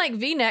they're in like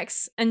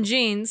V-necks and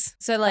jeans.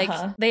 So like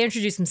they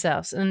introduce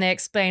themselves and they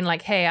explain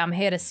like, hey, I'm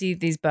here to see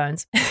these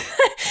bones.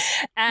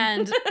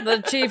 And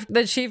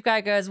the chief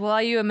guy goes, well,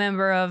 are you a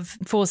member of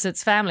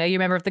Fawcett's family? Are you a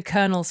member of the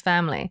Colonel's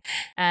family?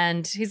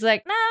 And he's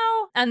like, no.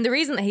 And the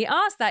reason that he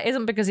asked that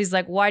isn't because he's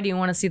like, why do you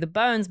want to see the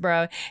bones,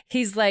 bro?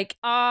 He's like,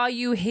 are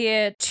you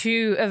here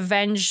to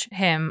avenge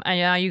him? And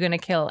are you going to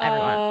kill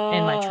everyone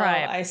in my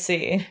tribe? I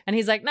see. And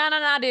he's like, no,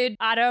 dude.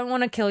 I don't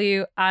want to kill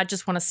you. I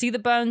just want to see the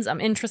bones.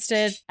 I'm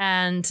interested.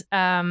 And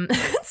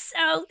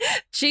so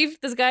Chief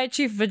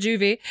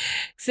Vajuvi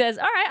says,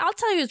 all right, I'll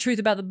tell you the truth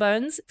about the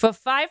bones for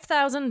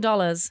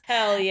 $5,000.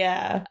 Hell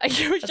yeah.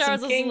 Which I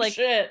was like,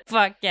 shit.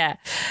 Fuck yeah.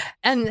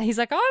 And he's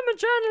like, I'm a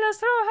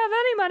journalist. I don't have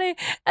any money.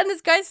 And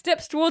this guy steps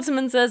steps towards him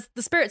and says,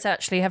 the spirits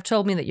actually have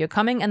told me that you're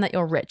coming and that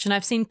you're rich. And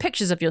I've seen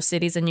pictures of your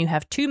cities and you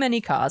have too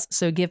many cars.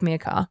 So give me a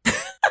car.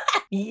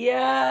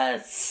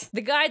 Yes.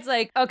 The guide's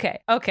like, okay.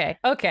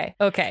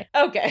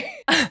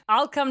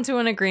 I'll come to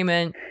an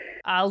agreement.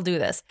 I'll do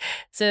this.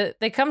 So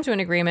they come to an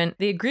agreement.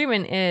 The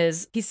agreement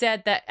is, he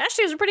said that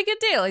actually it was a pretty good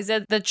deal. He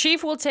said the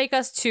chief will take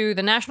us to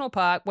the national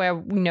park where,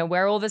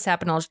 where all this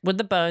happened with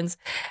the bones,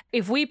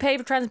 if we pay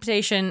for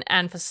transportation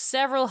and for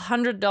several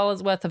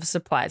 $100s worth of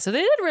supplies. So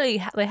they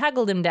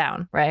haggled him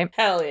down, right?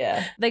 Hell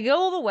yeah. They go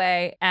all the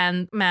way,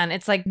 and man,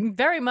 it's like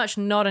very much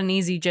not an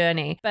easy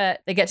journey,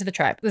 but they get to the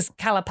tribe, this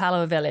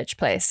Kalapalo village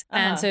place.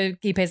 And so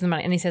he pays them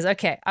money and he says,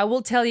 okay, I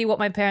will tell you what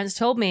my parents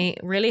told me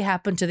really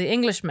happened to the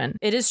Englishmen.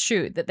 It is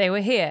true that they were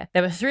here.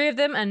 There were 3 of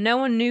them and no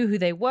one knew who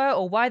they were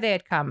or why they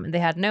had come. They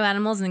had no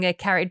animals and they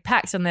carried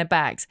packs on their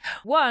bags.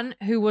 One,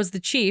 who was the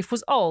chief,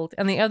 was old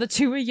and the other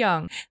 2 were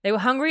young. They were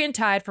hungry and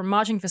tired from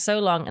marching for so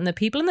long, and the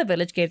people in the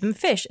village gave them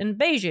fish and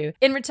beiju.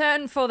 In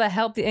return for their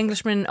help, the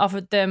Englishmen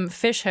offered them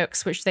fish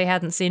hooks, which they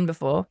hadn't seen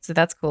before. So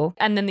that's cool.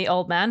 And then the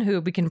old man,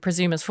 who we can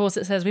presume is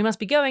Fawcett, says, we must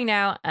be going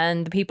now.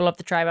 And the people of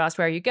the tribe asked,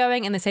 where are you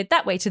going? And they said,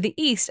 that way, to the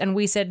east. And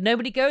we said,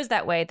 nobody goes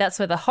that way. That's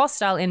where the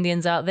hostile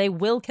Indians are. They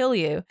will kill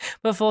you.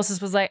 But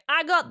Fawcett was like,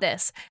 I got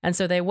this. And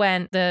so they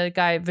went. The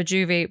guy,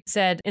 Vajuvi,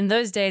 said, in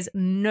those days,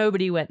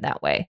 nobody went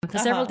that way. For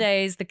several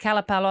days, the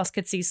Kalapalos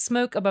could see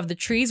smoke above the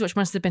trees, which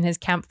must have been his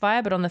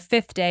campfire. But on the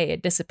 5th day,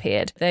 it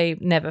disappeared. They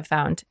never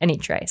found any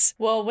trace.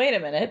 Well, wait a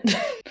minute.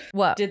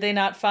 What? Did they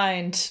not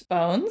find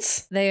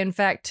bones? They, in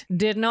fact,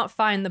 did not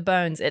find the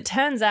bones. It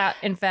turns out,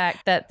 in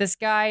fact, that this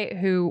guy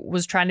who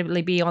was trying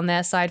to be on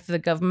their side for the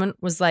government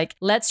was like,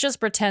 let's just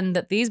pretend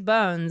that these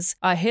bones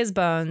are his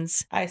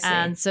bones. I see.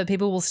 And so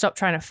people will stop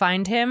trying to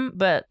find him.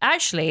 But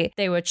actually,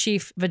 they were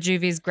Chief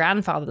Vajuvi's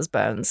grandfather's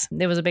bones.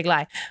 It was a big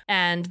lie.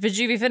 And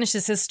Vajuvi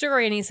finishes his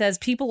story and he says,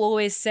 people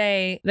always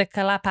say the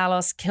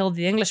Kalapalos killed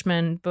the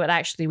Englishmen, but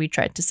actually we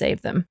tried to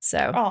save them.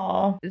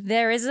 So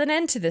there is an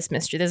end to this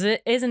mystery. There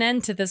is an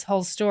end to this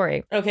whole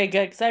story. Okay,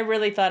 good. Because I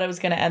really thought it was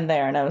going to end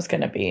there and I was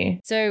going to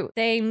be... So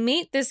they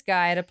meet this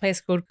guy at a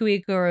place called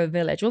Kuikuro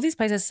Village. All these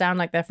places sound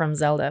like they're from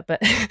Zelda,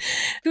 but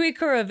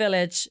Kuikuro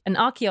Village, an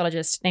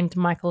archaeologist named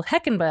Michael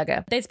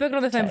Heckenberger. They'd spoken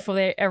on the phone before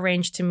they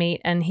arranged to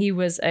meet, and he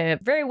was a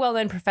very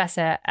well-known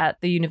professor at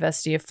the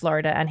University of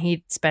Florida, and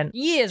he'd spent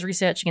years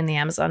researching in the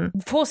Amazon.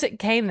 Fawcett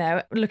came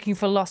there looking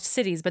for lost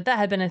cities, but that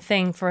had been a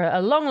thing for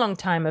a long, long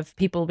time of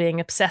people being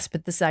obsessed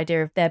with this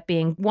idea of there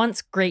being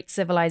once great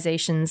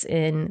civilizations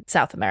in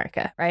South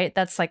America, right?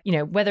 That's like,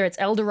 whether it's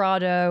El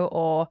Dorado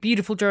or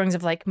beautiful drawings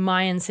of like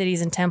Mayan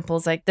cities and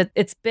temples, like that,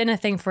 it's been a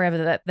thing forever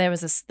that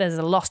there's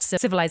a lost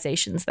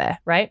civilizations there,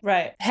 right?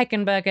 Right.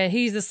 Heckenberger,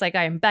 he's this like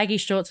guy in baggy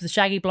shorts with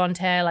shaggy blonde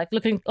hair, like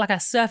looking like a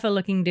surfer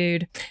looking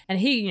dude. And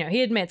he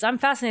admits, I'm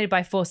fascinated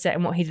by Fawcett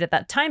and what he did at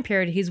that time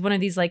period. He's one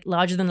of these like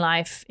larger than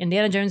life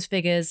Indiana Jones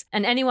figures.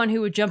 And anyone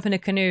who would jump in a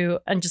canoe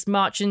and just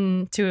march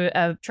into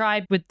a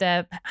tribe with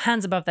their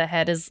hands above their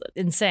head is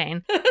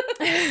insane.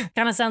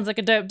 Kind of sounds like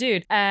a dope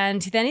dude.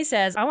 And then he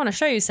says, I want to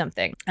show you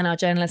something. And our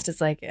journalist is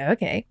like,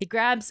 okay. He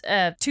grabs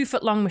a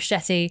 2-foot-long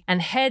machete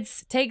and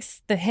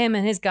takes him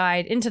and his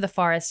guide into the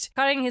forest,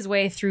 cutting his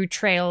way through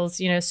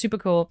trails, super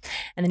cool.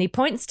 And then he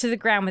points to the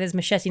ground with his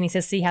machete and he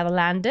says, see how the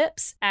land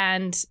dips?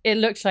 And it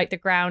looked like the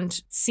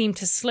ground seemed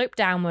to slope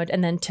downward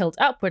and then tilt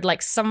upward,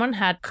 like someone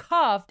had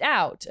carved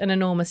out an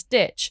enormous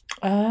ditch.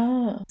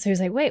 Oh. So he's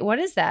like, wait, what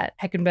is that?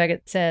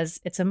 Heckenberger says,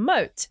 it's a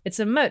moat. It's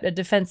a moat, a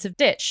defensive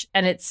ditch.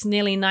 And it's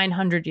nearly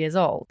 900 years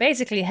old.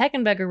 Basically,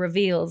 Heckenberger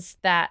reveals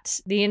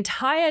that the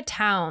entire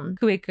town,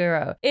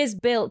 Kuikuro, is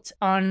built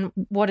on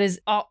what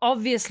is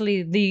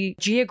obviously the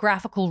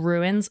geographical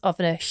ruins of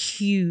a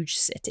huge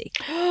city.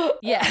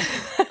 Yeah.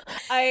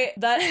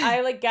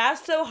 I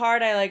gasped so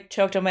hard I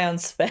choked on my own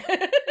spit.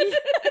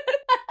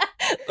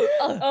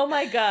 Oh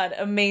my God,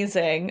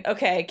 amazing.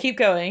 Okay, keep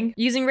going.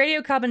 Using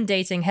radiocarbon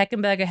dating,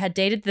 Heckenberger had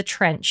dated the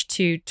trench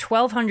to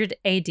 1200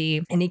 AD,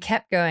 and he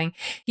kept going.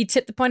 He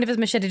tipped the point of his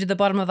machete to the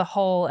bottom of the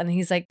hole, and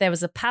he's like, there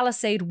was a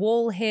palisade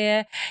wall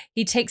here.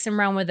 He takes him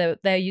around where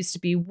there used to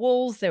be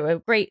walls. There were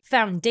great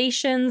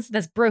foundations.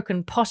 There's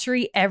broken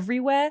pottery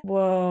everywhere.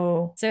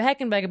 Whoa. So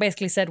Heckenberger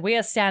basically said, we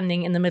are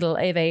standing in the middle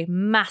of a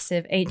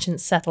massive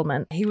ancient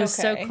settlement. He was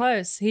so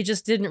close. He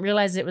just didn't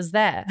realize it was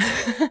there.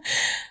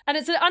 And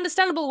it's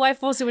understandable why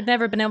Fawcett would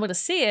never have been able to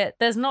see it.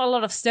 There's not a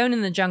lot of stone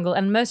in the jungle,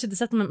 and most of the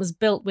settlement was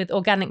built with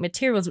organic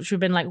materials, which would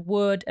have been like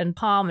wood and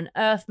palm and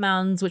earth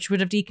mounds, which would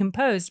have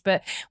decomposed.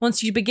 But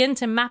once you begin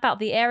to map out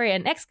the area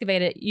and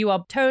excavate it, you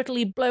are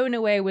totally blown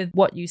away with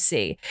what you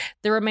see.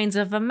 The remains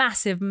of a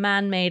massive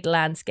man-made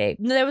landscape.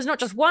 There was not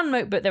just one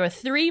moat, but there were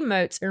 3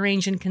 moats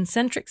arranged in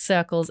concentric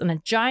circles and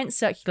a giant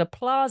circular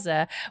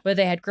plaza where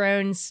they had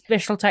grown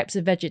special types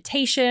of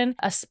vegetation,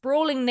 a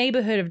sprawling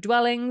neighborhood of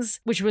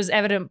dwellings, which was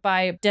evident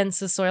by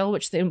denser soil,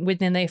 which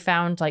then they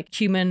found like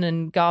human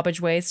and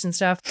garbage waste and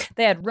stuff.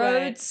 They had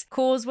roads,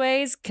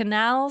 causeways,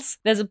 canals.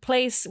 There's a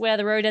place where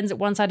the road ends at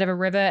one side of a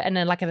river and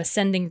then like an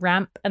ascending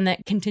ramp and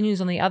that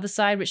continues on the other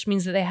side, which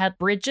means that they had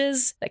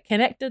bridges that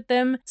connected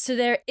them. So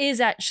there is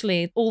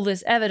actually all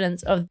this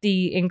evidence of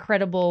the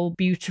incredible,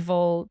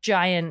 beautiful,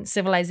 giant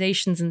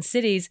civilizations and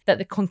cities that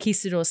the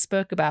conquistadors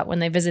spoke about when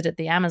they visited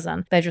the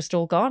Amazon. They're just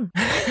all gone.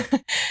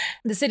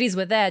 The cities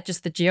were there,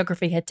 just the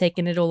geography had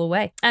taken it all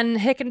away. And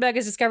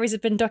Hickenberger's discoveries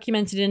have been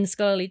documented in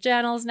scholarly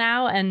journals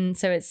now, and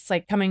so it's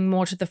like coming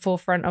more to the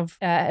forefront of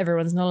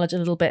everyone's knowledge a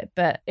little bit,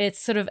 but it's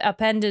sort of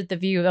upended the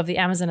view of the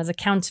Amazon as a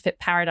counterfeit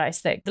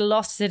paradise, that the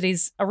lost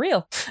cities are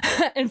real,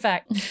 in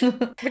fact,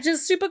 which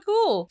is super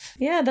cool.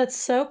 Yeah, that's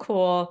so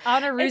cool.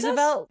 Anna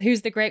Roosevelt,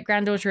 who's the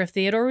great-granddaughter of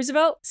Theodore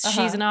Roosevelt,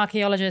 she's an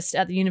archaeologist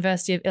at the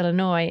University of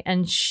Illinois,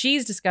 and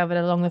she's discovered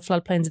along the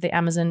floodplains of the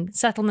Amazon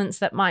settlements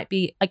that might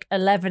be like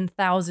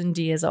 11,000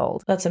 years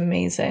old. That's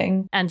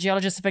amazing. And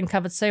geologists have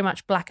uncovered so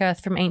much black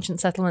earth from ancient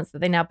settlements that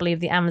they now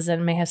believe the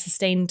Amazon may have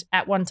sustained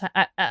at one time,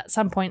 at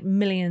some point,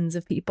 millions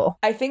of people.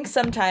 I think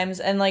sometimes,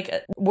 and like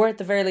we're at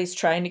the very least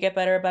trying to get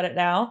better about it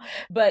now,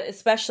 but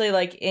especially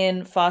like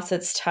in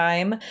Fawcett's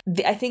time,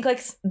 I think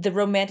like the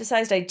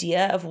romanticized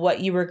idea of what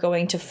you were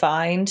going to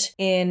find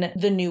in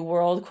the New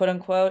World, quote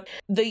unquote,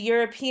 the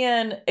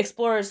European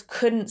explorers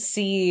couldn't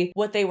see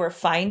what they were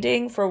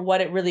finding for what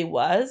it really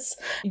was.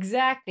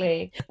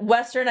 Exactly.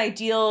 Western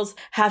ideals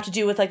have to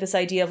do with like this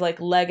idea of like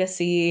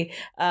legacy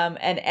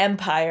and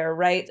empire,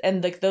 right?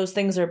 And like those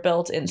things are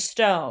built in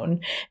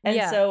stone.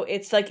 And so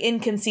it's like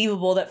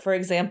inconceivable that, for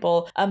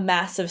example, a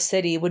massive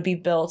city would be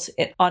built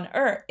on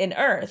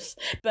Earth.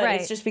 But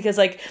it's just because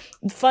like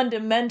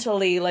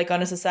fundamentally, like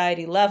on a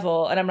society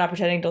level, and I'm not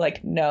pretending to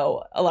like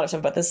know a lot of stuff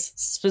about this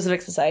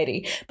specific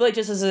society, but like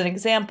just as an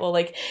example,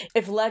 like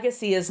if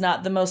legacy is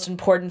not the most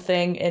important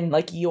thing in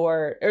like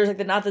your, or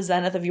like not the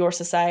zenith of your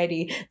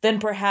society, then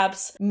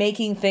perhaps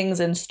making things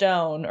in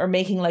stone or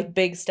making like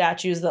big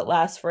statues that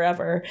last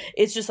forever,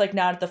 it's just like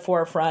not at the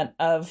forefront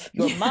of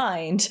your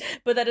mind.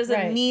 But that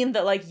doesn't mean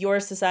that like your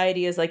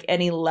society is like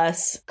any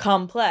less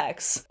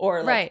complex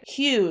or like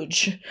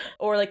huge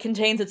or like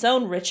contains its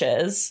own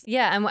riches.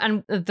 Yeah,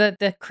 and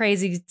the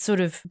crazy sort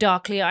of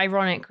darkly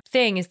ironic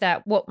thing is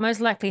that what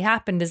most likely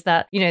happened is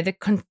that, you know, the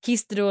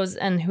conquistadors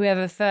and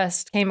whoever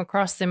first came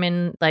across them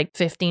in like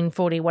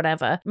 1540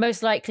 whatever,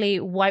 most likely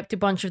wiped a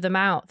bunch of them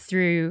out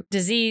through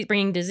disease,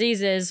 bringing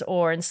diseases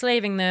or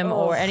enslaving them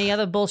or any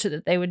other bullshit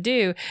that they would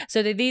do.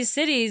 So that these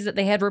cities that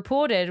they had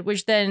reported,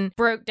 which then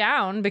broke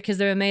down because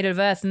they were made of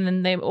earth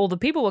and then all the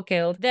people were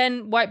killed,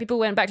 then white people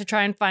went back to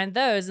try and find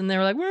those and they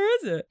were like, where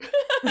is it?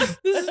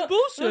 This is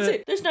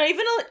bullshit. There's not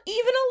even a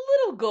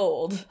little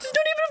gold. There's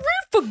not even a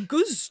roof for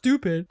good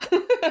stupid.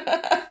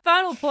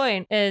 Final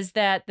point is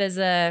that there's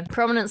a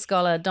prominent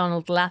scholar,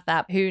 Donald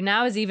Lathap, who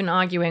now is even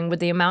arguing with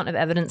the amount of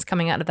evidence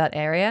coming out of that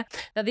area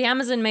that the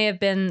Amazon may have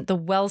been the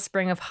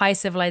wellspring of high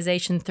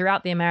civilization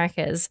throughout the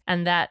Americas,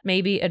 and that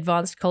maybe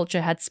advanced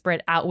culture had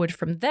spread outward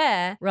from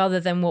there rather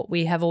than what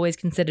we have always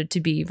considered to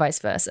be vice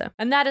versa.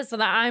 And that is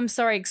the, I'm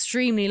sorry,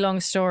 extremely long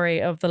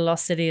story of the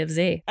lost city of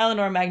Z.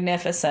 Eleanor,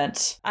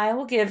 magnificent. I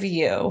will give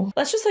you,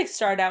 let's just like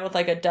start out with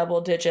like a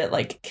double digit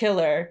like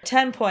killer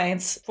 10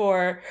 points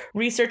for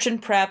research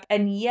and prep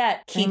and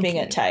yet keeping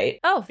it tight.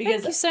 Oh,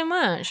 thank you so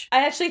much.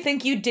 I actually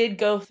think you did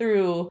go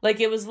through, like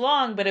it was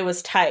long, but it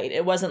was tight.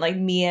 It wasn't like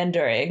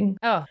meandering.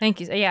 Oh, thank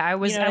you. Yeah, I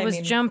was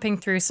jumping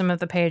through some of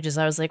the pages.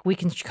 I was like, we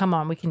can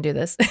do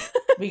this.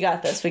 We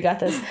got this.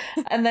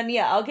 And then,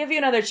 yeah, I'll give you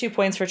another 2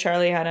 points for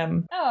Charlie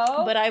Hunnam.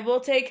 Oh. But I will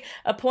take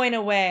a point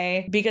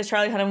away because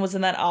Charlie Hunnam was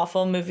in that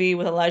awful movie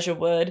with Elijah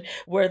Wood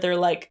where they're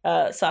like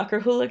soccer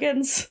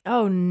hooligans.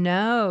 Oh,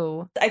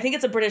 no. I think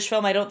it's a British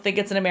film. I don't think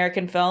it's an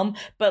American film.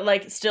 But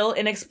like still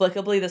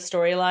inexplicably, the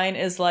storyline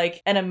is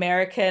like an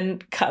American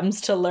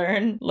comes to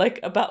learn like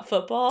about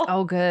football.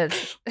 Oh, good.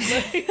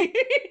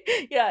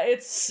 Yeah,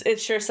 it's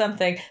sure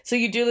something. So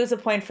you do lose a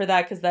point for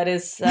that because that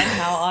is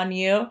somehow on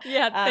you.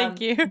 Yeah, thank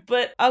you.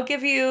 But I'll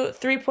give you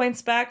 3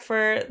 points back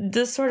for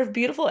this sort of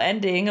beautiful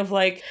ending of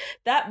like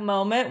that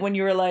moment when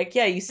you were like,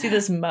 yeah, you see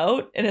this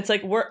moat and it's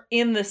like we're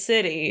in the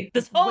city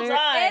this whole We're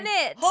time. in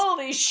it.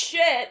 Holy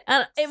shit.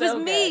 And it So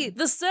was me, good.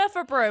 the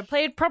surfer bro,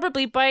 played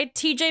probably by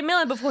TJ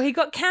Miller before he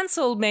got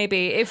cancelled,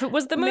 maybe. If it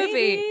was the movie,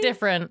 Maybe.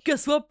 different.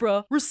 Guess what,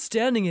 bro? We're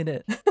standing in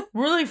it.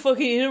 Really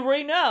fucking in it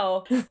right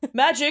now.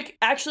 Magic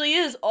actually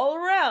is all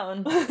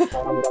around.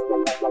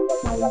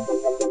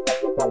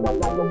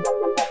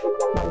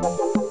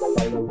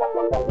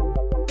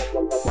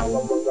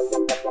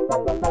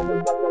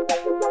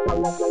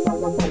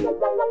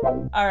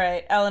 All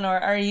right, Eleanor,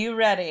 are you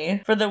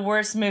ready for the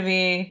worst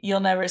movie you'll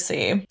never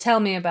see? Tell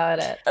me about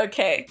it.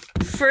 Okay,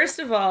 First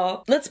of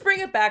all, let's bring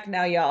it back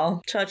now,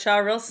 y'all. Cha-cha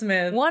real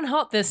smooth. One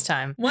hop this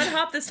time. One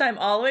hop this time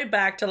all the way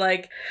back to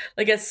like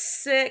a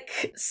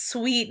sick,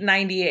 sweet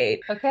 98.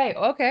 Okay.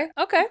 Okay,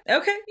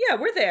 yeah,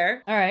 we're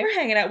there. All right. We're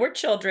hanging out. We're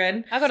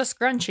children. I got a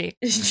scrunchie.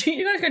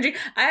 You got a country.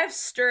 I have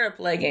stirrup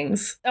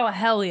leggings. Oh,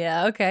 hell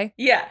yeah. Okay.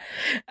 Yeah.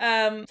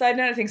 Side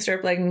note, I think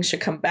stirrup leggings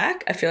should come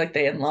back. I feel like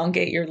they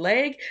elongate your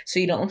leg so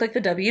you don't look like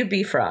the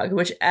WB frog,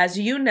 which, as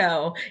you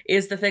know,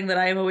 is the thing that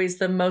I am always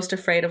the most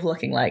afraid of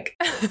looking like.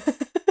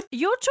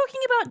 You're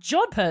talking about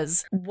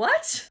jodhpurs.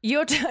 What?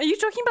 Are you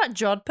talking about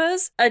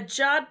jodhpurs? A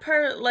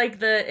jodhpur, like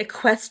the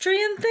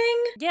equestrian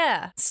thing?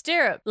 Yeah,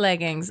 stirrup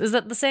leggings. Is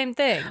that the same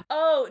thing?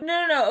 Oh,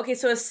 no. Okay,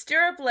 so a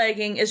stirrup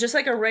legging is just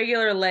like a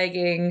regular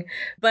legging,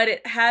 but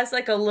it has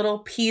like a little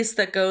piece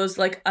that goes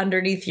like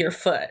underneath your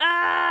foot.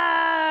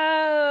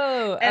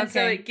 Oh, And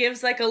so it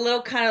gives like a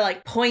little kind of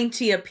like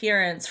pointy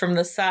appearance from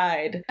the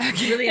side.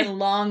 Okay. Really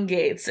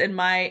elongates, in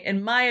my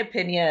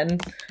opinion.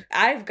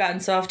 I've gotten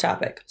so off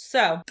topic.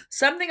 So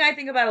something I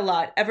think about a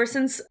lot ever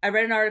since I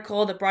read an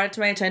article that brought it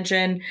to my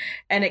attention,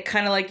 and it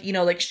kind of like, you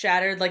know, like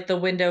shattered like the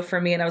window for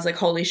me, and I was like,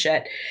 holy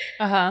shit.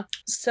 Uh-huh.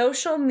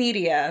 Social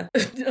media,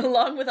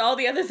 along with all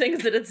the other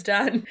things that it's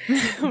done,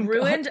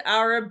 ruined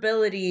our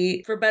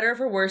ability, for better or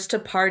for worse, to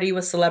party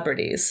with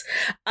celebrities.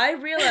 I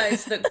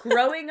realized that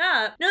growing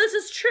up, no, this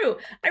is true.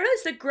 I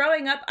realized that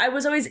growing up, I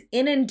was always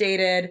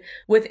inundated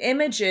with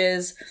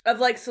images of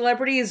like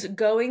celebrities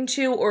going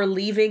to or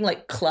leaving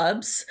like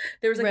clubs.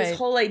 There was like Right. this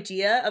whole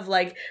idea of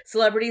like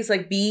celebrities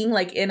like being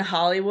like in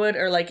Hollywood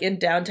or like in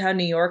downtown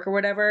New York or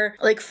whatever,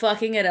 like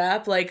fucking it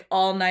up like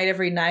all night,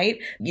 every night.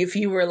 If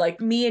you were like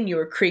me and you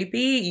were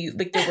creepy,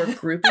 like there were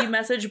groupie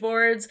message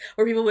boards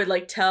where people would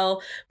like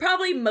tell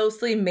probably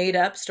mostly made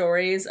up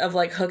stories of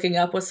like hooking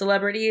up with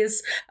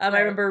celebrities. I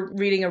remember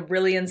reading a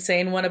really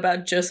insane one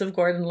about Joseph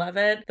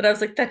Gordon-Levitt, but I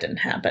was like, that didn't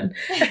happen.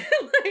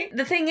 Like,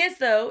 the thing is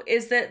though,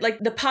 is that like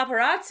the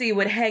paparazzi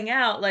would hang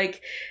out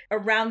like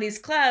around these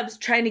clubs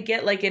trying to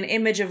get like an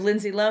image of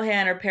Lindsay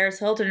Lohan or Paris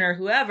Hilton or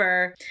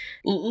whoever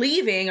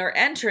leaving or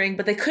entering,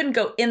 but they couldn't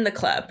go in the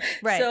club.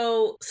 Right.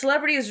 So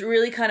celebrities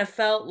really kind of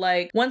felt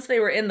like once they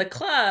were in the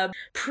club,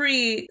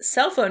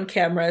 pre-cell phone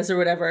cameras or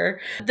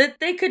whatever, that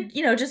they could,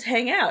 you know, just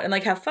hang out and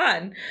like have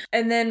fun.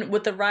 And then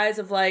with the rise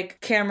of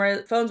like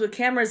phones with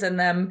cameras in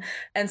them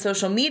and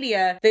social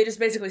media, they just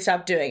basically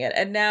stopped doing it.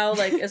 And now,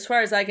 like, as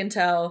far as I can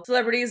tell,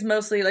 celebrities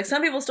mostly, like,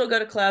 some people still go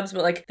to clubs,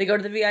 but like they go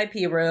to the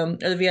VIP room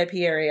or the VIP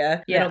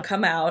area. Yeah. They don't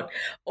come out.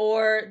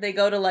 Or they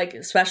go to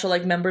like special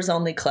like members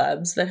only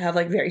clubs that have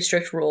like very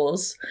strict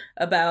rules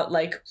about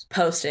like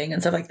posting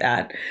and stuff like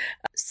that.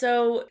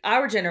 So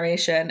our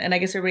generation, and I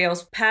guess everybody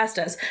else past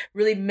us,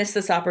 really missed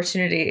this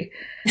opportunity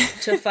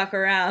to fuck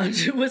around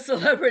with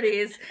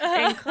celebrities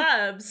in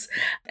clubs.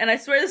 And I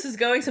swear this is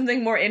going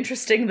something more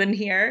interesting than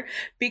here,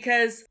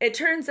 because it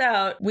turns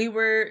out we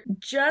were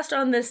just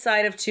on this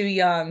side of too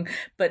young,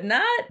 but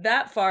not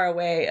that far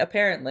away,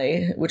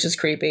 apparently, which is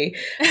creepy,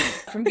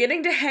 from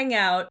getting to hang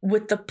out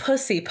with the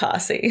Pussy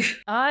Posse.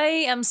 I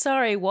am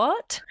sorry,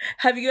 what?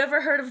 Have you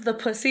ever heard of the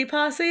Pussy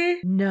Posse?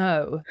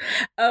 No.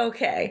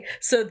 Okay,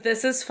 so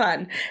this is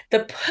fun.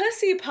 The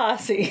Pussy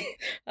Posse.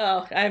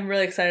 Oh, I'm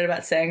really excited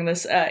about saying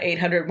this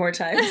 800 more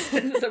times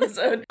in this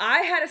episode. I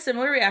had a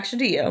similar reaction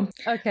to you.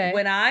 Okay.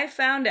 When I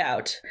found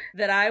out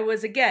that I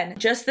was, again,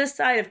 just this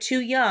side of too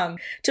young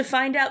to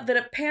find out that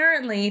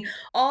apparently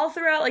all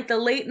throughout like the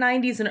late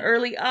 90s and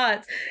early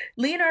aughts,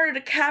 Leonardo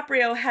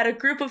DiCaprio had a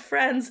group of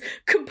friends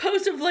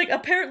composed of like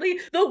apparently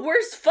the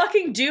worst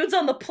fucking dudes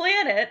on the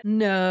planet.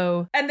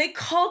 No. And they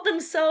called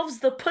themselves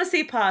the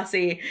Pussy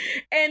Posse.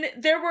 And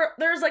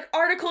there's like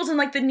articles in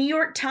like the New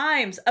York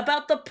Times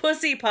about the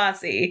Pussy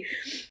Posse.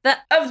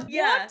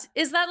 What?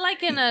 Is that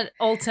like in an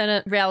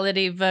alternate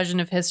reality version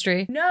of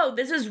history? No,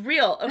 this is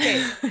real.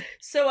 Okay.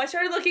 So I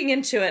started looking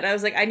into it. I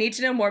was like, I need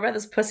to know more about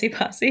this Pussy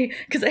Posse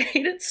because I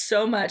hate it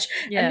so much.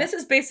 Yeah. And this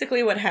is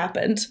basically what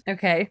happened.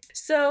 Okay.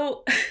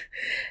 So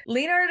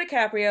Leonardo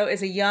DiCaprio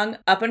is a young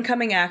up and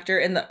coming actor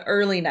in the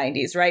early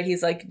 90s, right?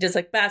 He's like does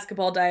like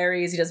Basketball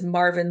Diaries, he does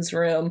Marvin's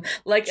Room,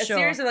 like a Sure.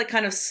 series of like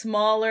kind of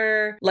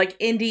smaller, like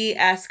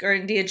indie-esque or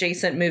indie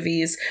adjacent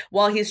movies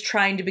while he's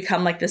trying to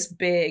become like this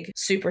big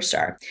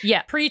superstar.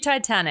 Yeah.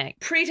 Pre-Titanic.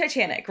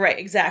 Pre-Titanic, right,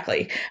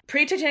 exactly.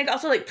 Pre-Titanic,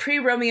 also like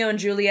pre-Romeo and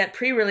Juliet,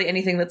 pre-really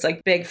anything that's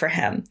like big for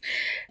him.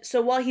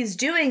 So while he's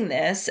doing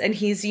this and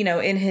he's, you know,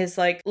 in his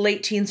like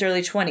late teens,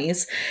 early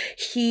 20s,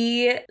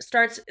 he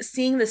starts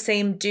seeing the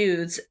same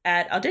dudes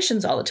at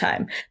auditions all the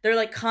time. They're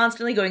like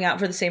constantly going out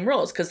for the same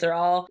roles because they're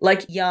all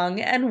like young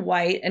and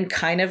white and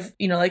kind of,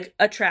 you know, like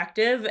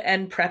attractive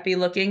and preppy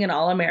looking and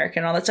all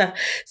American, all that stuff.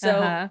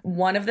 So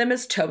one of them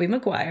is Tobey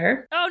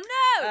Maguire. Oh,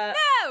 no!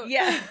 No!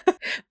 Yeah.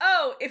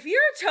 Oh, if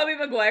you're a Tobey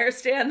Maguire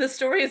stan, the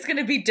story is going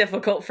to be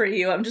difficult for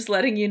you. I'm just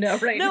letting you know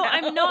right now. No,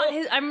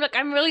 I'm not.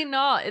 I'm really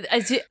not.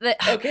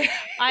 Okay.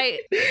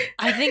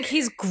 I think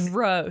he's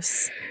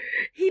gross.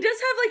 He does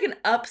have like an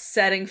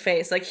upsetting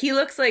face. Like he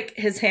looks like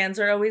his hands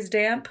are always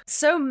damp.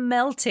 So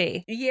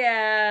melty.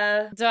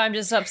 Yeah. So I'm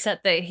just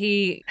upset that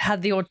he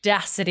had the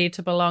audacity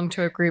to belong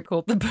to a group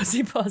called the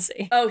Pussy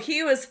Posse. Oh,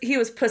 he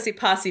was Pussy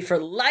Posse for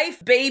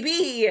life,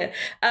 baby.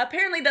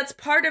 Apparently that's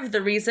part of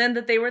the reason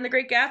that they were in The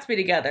Great Gatsby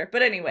together.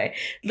 But anyway,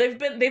 they've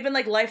been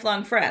like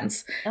lifelong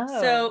friends.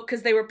 Oh. So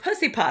because they were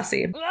Pussy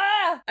Posse.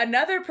 Ah!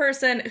 Another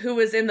person who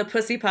was in the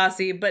Pussy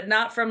Posse, but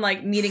not from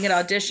like meeting at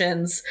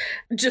auditions,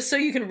 just so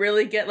you can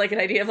really get like an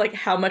idea of like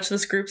how much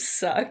this group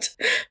sucked,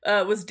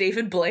 was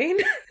David Blaine.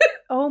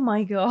 Oh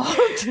my god.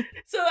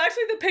 So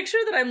actually the picture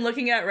that I'm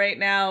looking at right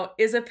now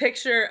is a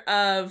picture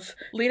of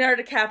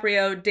Leonardo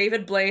DiCaprio,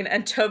 David Blaine,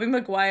 and Tobey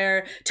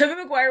Maguire. Tobey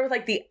Maguire with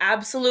like the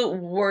absolute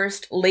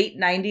worst late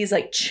 90s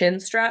like chin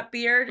strap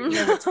beard, you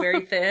know, that's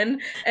very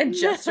thin and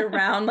just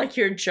around like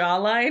your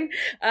jawline.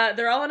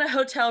 They're all in a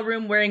hotel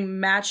room wearing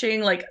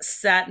matching like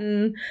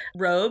satin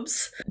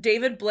robes.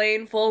 David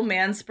Blaine full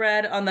man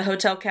spread on the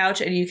hotel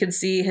couch, and you can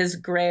see his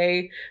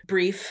gray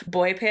brief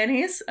boy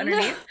panties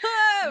underneath.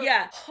 No!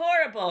 Yeah,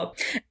 horrible.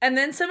 And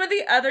then some of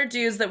the other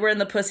dudes that were in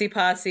the Pussy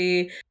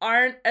Posse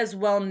aren't as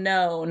well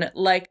known,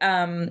 like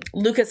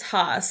Lucas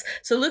Haas.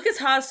 So Lucas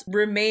Haas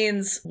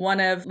remains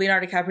one of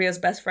Leonardo DiCaprio's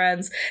best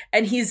friends,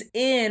 and he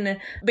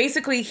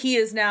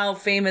is now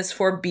famous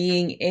for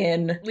being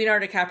in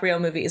Leonardo DiCaprio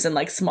movies in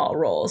like small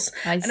roles.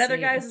 Another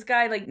guy is this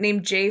guy like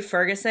named Jay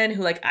Ferguson,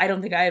 who like I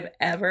don't think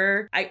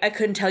I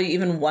couldn't tell you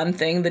even one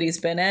thing that he's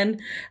been in.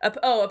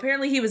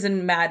 Apparently he was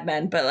in Mad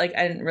Men, but like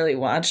I didn't really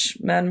watch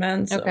Mad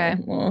Men. So, okay.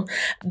 Well,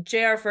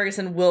 J.R.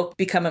 Ferguson will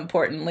become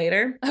important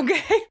later.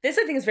 Okay. This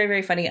I think is very,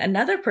 very funny.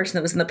 Another person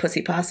that was in the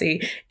Pussy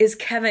Posse is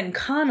Kevin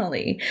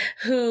Connolly,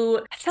 who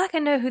I feel like I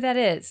know who that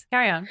is.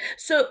 Carry on.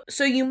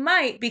 So you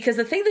might, because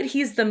the thing that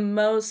he's the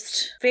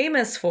most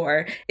famous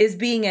for is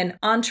being in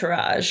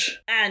Entourage.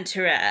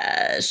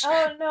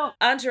 Oh no.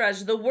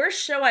 Entourage, the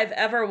worst show I've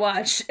ever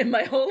watched in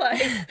my whole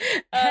life.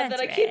 That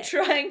I keep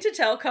trying to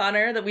tell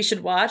Connor that we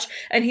should watch,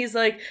 and he's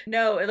like,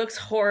 "No, it looks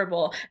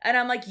horrible." And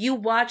I'm like, "You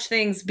watch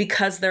things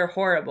because they're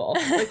horrible.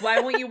 Like, why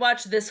won't you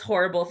watch this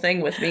horrible thing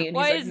with me?" And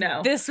Why he's like,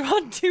 "No." This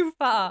one too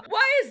far?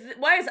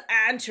 Why is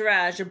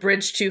Entourage a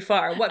bridge too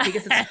far? What?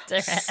 Because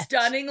it's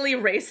stunningly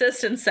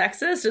racist and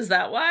sexist? Is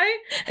that why?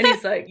 And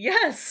he's like,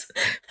 yes.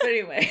 But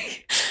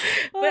anyway.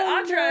 But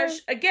Entourage,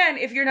 again,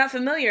 if you're not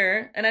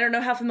familiar, and I don't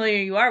know how familiar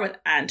you are with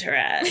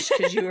Entourage,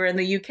 because you were in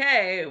the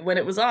UK when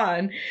it was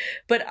on,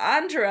 but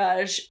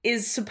Entourage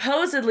is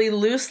supposedly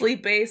loosely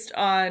based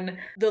on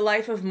the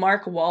life of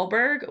Mark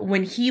Wahlberg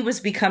when he was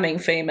becoming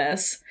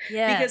famous.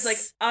 Yes. Because like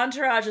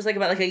Entourage is like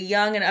about like a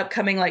young and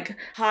upcoming like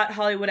hot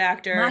Hollywood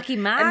actor. Mackie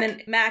Mac? And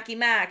then Mackie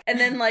Mac. And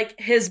then like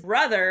his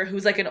brother,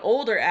 who's like an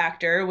older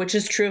actor, which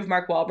is true of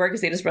Mark Wahlberg,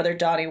 because he had his brother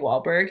Donnie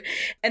Wahlberg,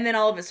 and then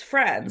all of his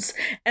friends.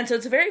 And so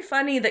it's very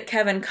funny that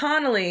Kevin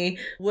Connolly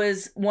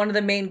was one of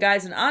the main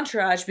guys in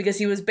Entourage, because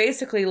he was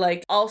basically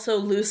like also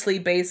loosely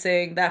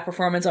basing that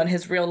performance on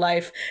his real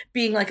life,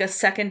 being like a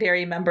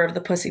secondary member of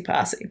the Pussy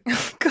Posse.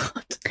 Oh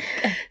god.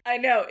 I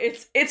know,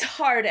 it's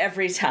hard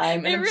every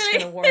time, and I'm just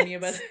going to warn you,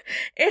 but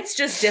it's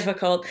just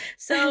difficult.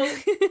 So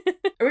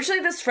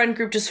originally this friend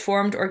group just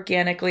formed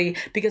organically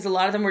because a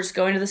lot of them were just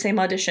going to the same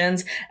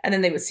auditions, and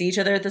then they would see each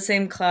other at the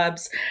same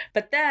clubs.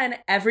 But then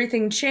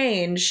everything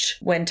changed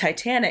when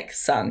Titanic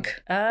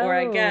sunk. Oh. Or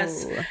I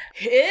guess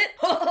hit.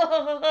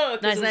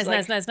 Nice.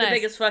 The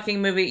biggest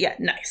fucking movie. Yeah,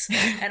 nice.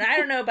 And I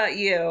don't know about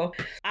you.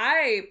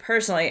 I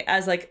personally,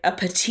 as like a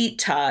petite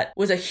tot,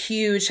 was a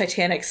huge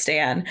Titanic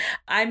stan.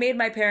 I made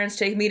my parents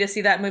take me to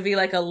see that movie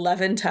like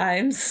 11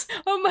 times.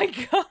 Oh my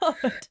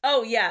god.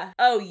 Oh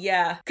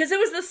yeah. Because it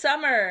was the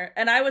summer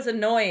and I was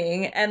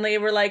annoying, and they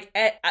were like,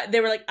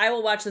 I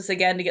will watch this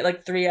again to get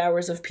like 3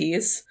 hours of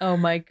peace. Oh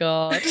my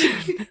god.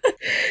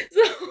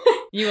 So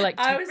You were like,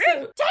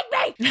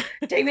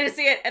 take me to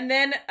see it. And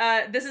then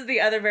this is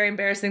the other very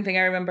embarrassing thing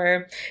I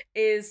remember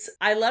is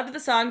I loved the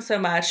song so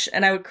much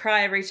and I would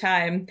cry every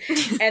time.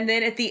 And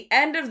then at the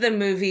end of the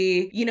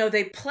movie, you know,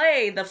 they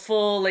play the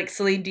full like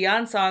Celine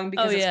Dion song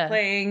because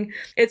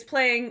it's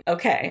playing.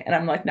 Okay. And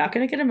I'm like, not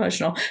going to get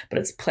emotional, but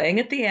it's playing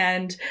at the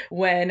end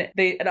when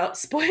they,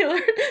 spoiler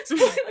for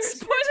Titanic.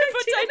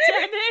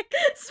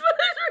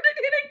 Spoilers for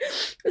Titanic.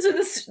 So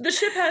the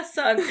ship has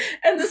sunk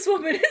and this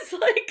woman is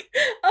like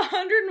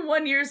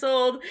 101 years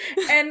old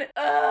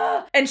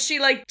and she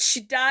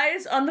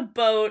dies on the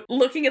boat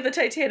looking at the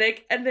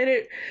Titanic, and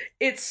then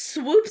it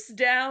swoops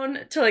down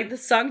to like the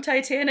sunk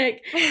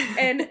Titanic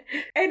and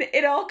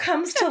it all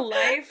comes to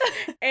life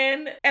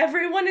and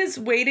everyone is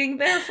waiting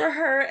there for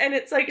her, and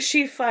it's like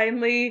she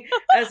finally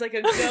as like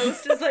a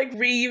ghost is like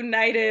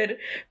reunited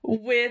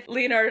with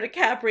Leonardo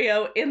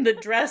DiCaprio in the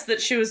dress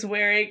that she was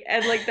wearing,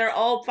 and like they're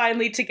all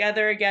finally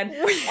together again. again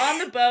on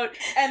the boat,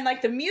 and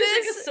like the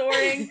music is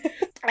soaring,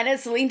 and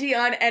it's Celine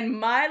Dion, and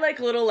my like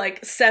little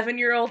like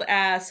 7-year-old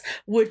ass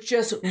would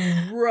just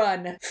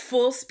run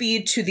full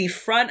speed to the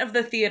front of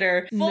the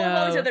theater, full of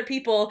all these other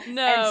people,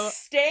 and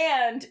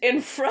stand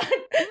in front of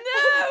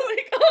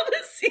like all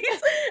the seats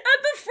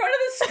at the front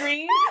of the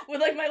screen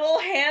with like my little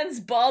hands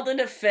balled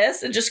into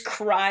fists and just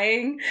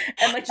crying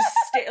and like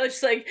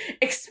just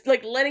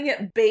like letting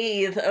it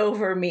bathe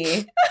over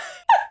me.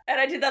 And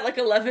I did that like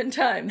 11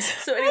 times.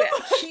 So anyway,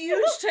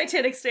 huge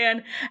Titanic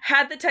stan,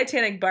 had the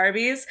Titanic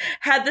Barbies,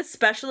 had the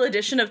special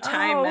edition of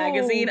Time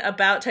magazine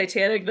about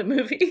Titanic, the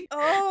movie.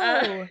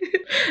 Oh,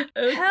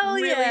 hell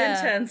really yeah.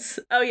 intense.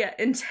 Oh yeah,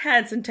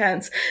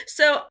 intense.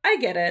 So I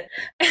get it.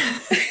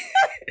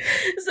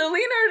 So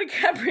Leonardo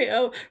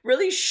DiCaprio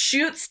really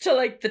shoots to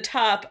like the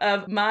top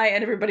of my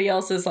and everybody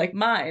else's like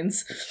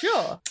minds.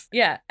 Sure.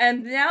 Yeah.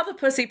 And now the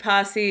Pussy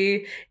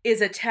Posse is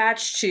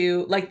attached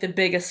to like the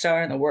biggest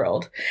star in the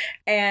world.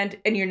 And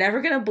you're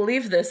never going to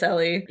believe this,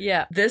 Ellie.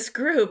 Yeah. This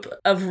group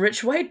of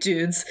rich white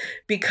dudes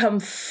become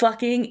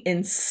fucking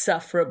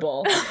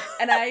insufferable.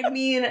 And I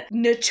mean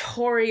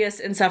notorious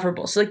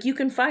insufferable. So like you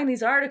can find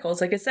these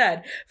articles, like I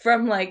said,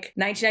 from like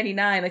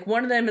 1999. Like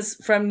one of them is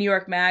from New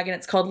York Mag and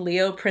it's called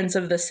Leo, Prince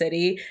of the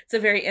City. It's a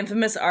very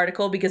infamous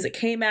article because it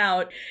came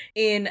out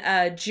in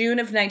June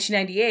of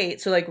 1998.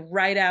 So like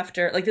right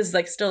after, like this is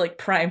like still like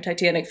prime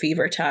Titanic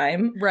fever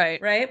time. Right.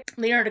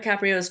 Leonardo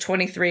DiCaprio is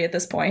 23 at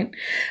this point.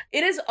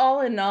 It is all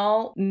in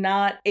all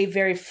not a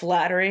very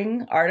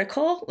flattering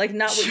article, like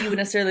not what you would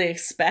necessarily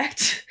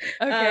expect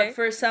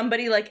for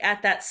somebody like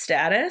at that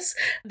status.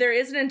 There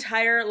is an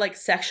entire like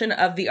section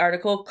of the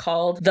article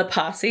called The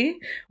Posse,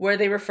 where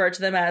they refer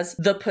to them as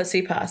the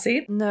Pussy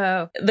Posse.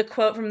 No. The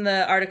quote from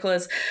the article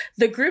is,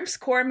 "The group's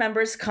core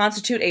members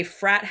constitute a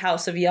frat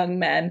house of young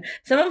men,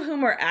 some of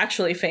whom are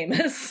actually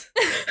famous."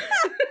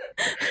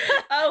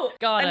 Oh,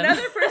 Got him.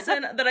 another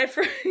person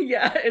that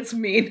yeah, it's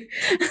mean.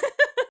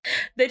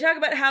 They talk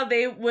about how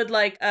they would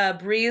like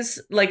breeze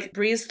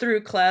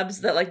through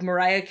clubs that like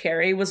Mariah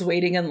Carey was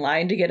waiting in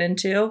line to get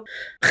into.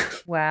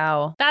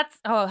 Wow. That's,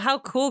 how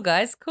cool,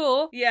 guys.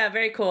 Cool. Yeah,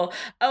 very cool.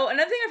 Oh,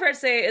 another thing I've heard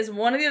say is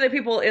one of the other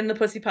people in the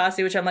Pussy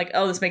Posse, which I'm like,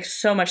 oh, this makes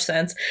so much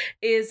sense,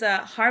 is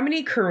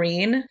Harmony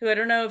Korine, who I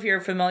don't know if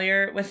you're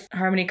familiar with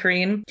Harmony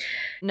Korine.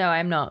 No,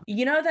 I'm not.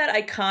 You know that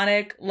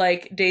iconic,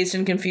 like, Dazed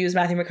and Confused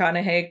Matthew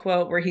McConaughey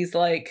quote where he's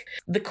like,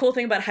 the cool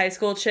thing about high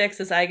school chicks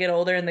is I get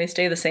older and they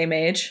stay the same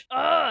age?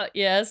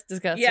 Yes,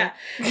 disgusting.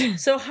 Yeah.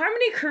 So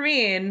Harmony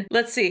Korine,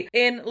 let's see,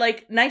 in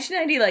like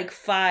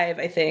 1995,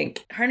 I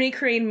think, Harmony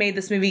Korine made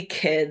this movie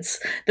Kids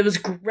that was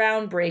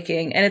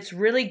groundbreaking and it's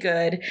really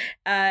good.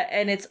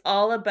 And it's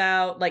all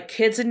about like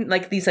kids and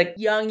like these like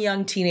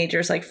young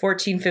teenagers, like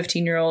 14,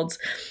 15-year-olds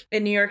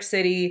in New York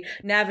City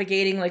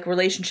navigating like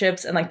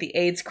relationships and like the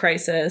AIDS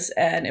crisis.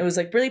 And it was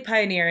like really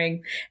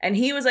pioneering. And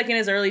he was like in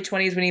his early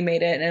 20s when he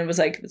made it. And it was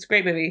like, it's a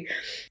great movie.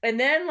 And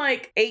then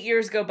like 8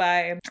 years go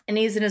by and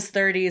he's in his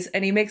 30s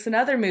and he makes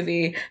another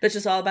movie that's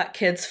just all about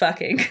kids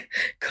fucking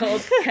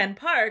called Ken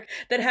Park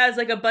that has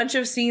like a bunch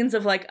of scenes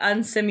of like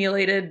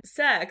unsimulated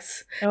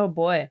sex. Oh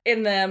boy.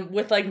 In them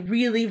with like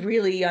really,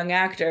 really young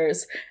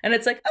actors. And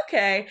it's like,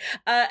 okay.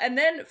 And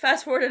then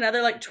fast forward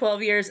another like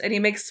 12 years and he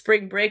makes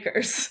Spring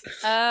Breakers.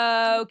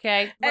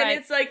 Okay. And Right.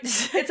 it's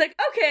like,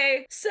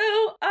 okay, so,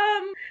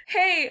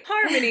 hey,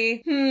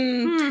 Harmony,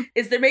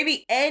 is there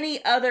maybe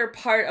any other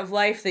part of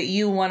life that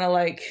you want to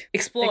like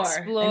explore?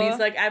 And he's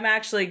like, I'm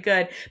actually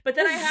good. But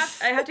then I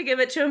have to give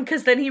it to him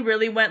because then he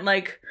really went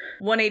like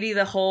 180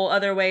 the whole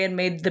other way and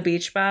made The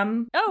Beach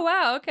Bum. Oh,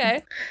 wow.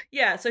 Okay.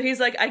 Yeah, so he's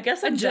like, I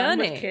guess I'm done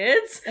journey. with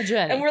kids. A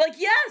journey. And we're like,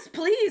 yes,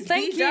 please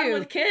Thank be done you.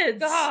 with kids.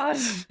 God.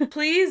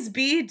 Please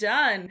be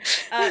done.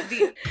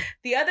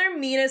 The other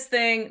meanest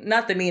thing,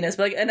 not the meanest,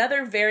 but like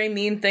another very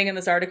mean thing in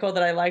this article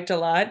that I liked a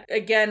lot,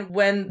 again,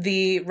 when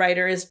the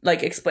writer is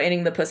like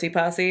explaining the Pussy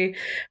Posse,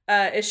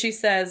 is she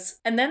says,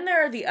 and then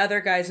there are the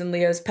other guys in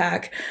Leo's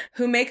pack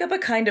who make up a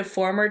kind of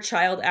former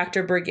child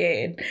actor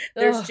brigade.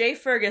 There's Jay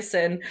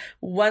Ferguson,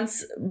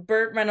 once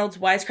Burt Reynolds'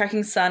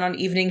 wisecracking son on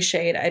Evening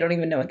Shade. I don't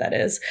even know what that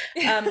is.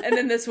 And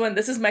then this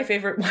is my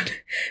favorite one.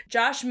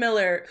 Josh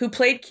Miller, who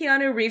played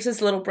Keanu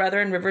Reeves' little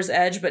brother in River's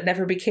Edge, but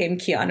never became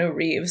Keanu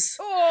Reeves.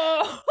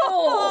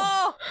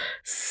 Oh,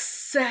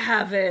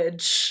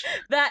 savage.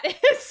 That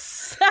is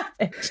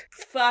savage.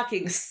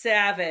 Fucking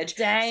savage.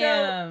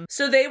 Damn.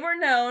 So they were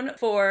known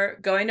for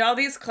going to all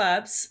these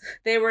clubs.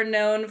 They were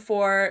known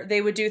for,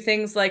 they would do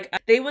things like,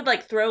 they would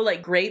like throw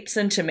like grapes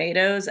and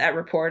tomatoes at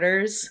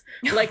reporters.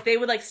 Like they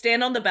would like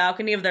stand on the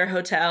balcony of their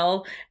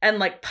hotel and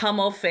like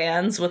pummel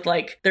fans with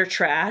like their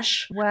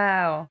trash.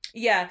 Wow.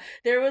 Yeah.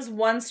 There was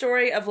one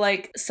story of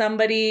like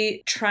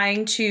somebody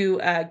trying to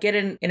get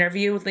an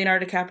interview with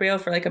Leonardo DiCaprio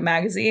for like a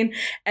magazine,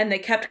 and they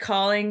kept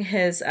calling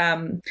his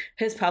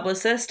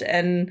publicist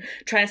and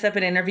trying to set up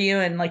an interview,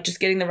 and like just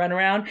getting the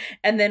runaround.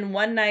 And then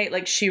one night,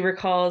 like she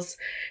recalls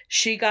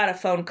she got a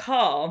phone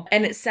call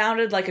and it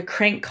sounded like a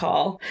crank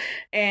call,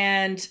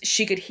 and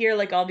she could hear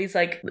like all these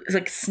like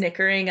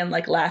snickering and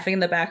like laughing in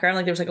the background,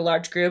 like there was like a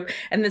large group.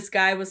 And this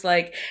guy was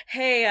like,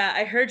 hey,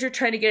 I heard you're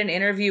trying to get an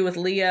interview with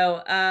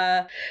Leo.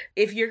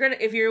 If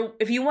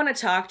you want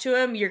to talk to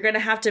him, you're gonna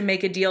have to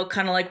make a deal,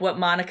 kind of like what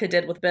Monica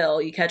did with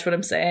Bill. You catch what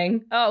I'm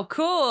saying? Oh,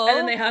 cool. And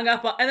then they hung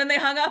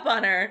up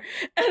on her.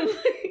 And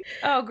like,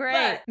 oh, great.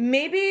 but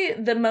maybe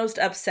the most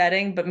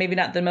upsetting, but maybe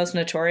not the most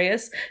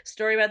notorious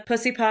story about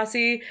Pussy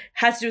Posse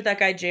has to do with that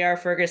guy J.R.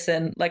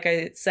 Ferguson, like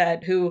I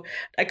said, who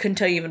I couldn't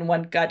tell you even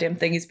one goddamn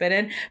thing he's been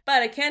in.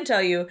 But I can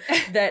tell you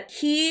that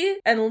he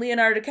and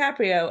Leonardo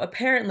DiCaprio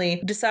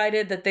apparently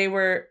decided that they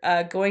were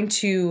going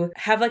to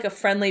have like a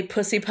friendly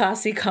Pussy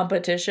Posse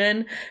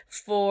competition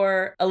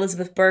for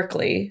Elizabeth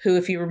Berkley, who,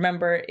 if you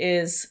remember,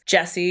 is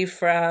Jessie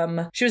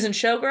from, she was in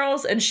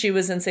Showgirls and she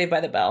was in Saved by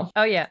the Bell.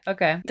 Oh, yeah.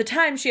 Okay. At the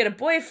time, she had a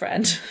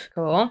boyfriend.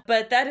 Cool.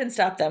 But that didn't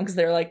stop them because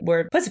they're like,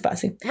 we're Pussy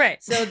Posse.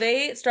 Right. So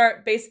they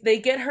they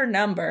get her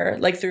number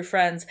like through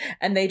friends,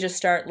 and they just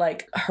start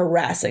like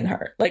harassing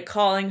her, like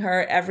calling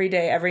her every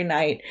day, every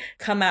night,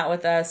 come out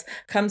with us,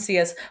 come see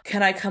us,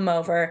 can I come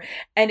over?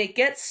 And it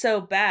gets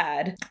so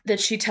bad that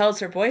she tells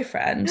her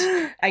boyfriend,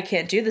 I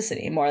can't do this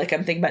anymore. Like,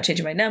 I'm thinking about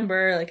changing my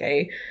number. Like,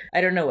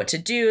 I don't know what to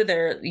do.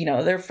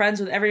 They're friends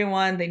with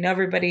everyone. They know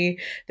everybody.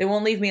 They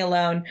won't leave me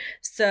alone.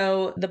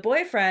 So the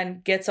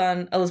boyfriend gets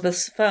on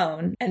Elizabeth's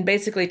phone and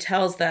basically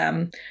tells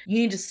them,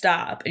 you need to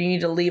stop and you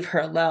need to leave her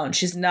alone.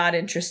 She's not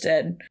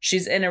interested.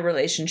 She's in a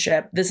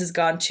relationship. This has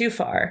gone too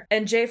far.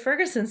 And Jay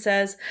Ferguson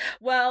says,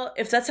 well,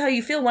 if that's how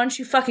you feel, why don't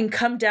you fucking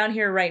come down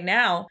here right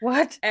now?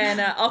 What? And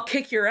I'll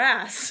kick your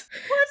ass.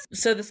 What?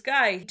 So this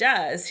guy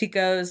does. He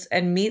goes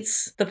and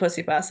meets the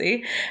Pussy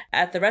Posse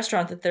at the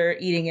restaurant that they're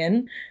eating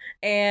in.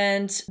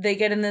 And they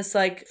get in this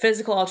like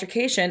physical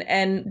altercation.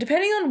 And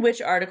depending on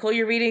which article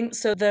you're reading,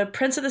 so the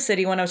Prince of the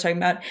City one I was talking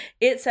about,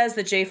 it says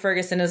that Jay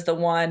Ferguson is the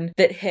one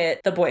that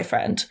hit the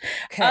boyfriend.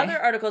 Okay. Other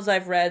articles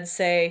I've read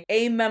say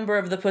a member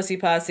of the Pussy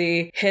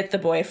Posse hit the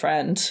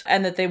boyfriend,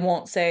 and that they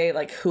won't say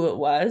like who it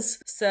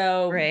was.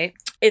 So Right.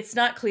 It's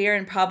not clear,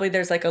 and probably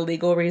there's like a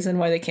legal reason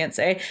why they can't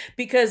say,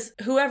 because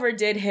whoever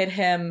did hit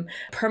him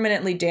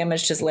permanently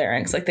damaged his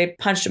larynx. Like they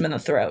punched him in the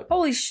throat.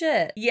 Holy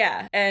shit.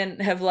 Yeah, and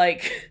have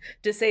like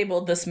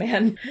disabled this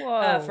man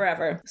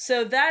forever.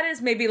 So that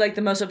is maybe like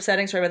the most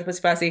upsetting story about the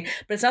Pussy Posse,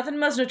 but it's not the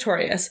most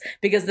notorious,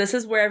 because this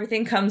is where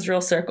everything comes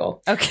real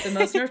circle. Okay. The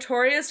most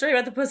notorious story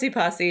about the Pussy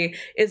Posse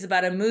is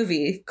about a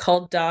movie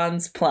called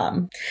Don's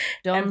Plum.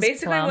 And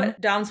basically what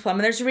Don's Plum,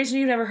 and there's a reason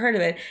you've never heard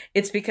of it,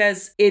 it's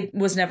because it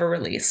was never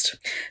released.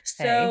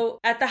 So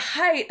at the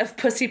height of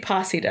Pussy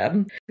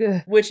Posse-dom,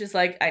 which is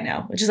like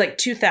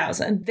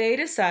 2000, they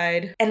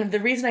decide, and the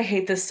reason I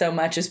hate this so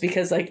much is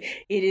because like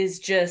it is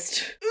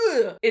just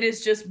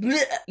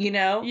bleh, you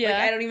know? Yeah.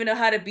 Like I don't even know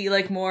how to be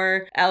like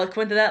more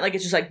eloquent than that. Like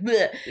it's just like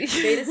bleh.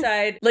 They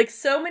decide, like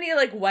so many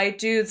like white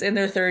dudes in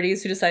their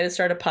 30s who decide to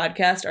start a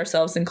podcast,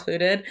 ourselves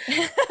included.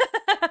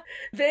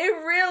 They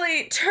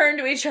really turned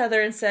to each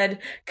other and said,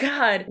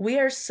 God, we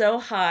are so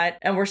hot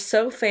and we're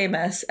so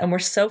famous and we're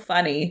so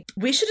funny.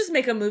 We should just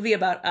make a movie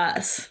about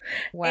us.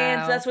 Wow.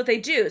 And so that's what they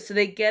do. So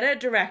they get a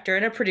director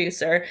and a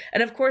producer.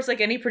 And of course, like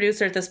any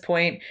producer at this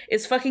point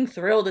is fucking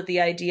thrilled at the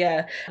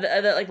idea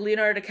that like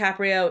Leonardo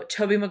DiCaprio,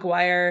 Tobey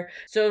Maguire.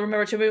 So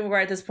remember, Tobey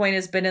Maguire at this point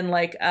has been in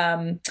like,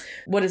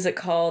 what is it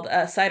called?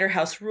 Cider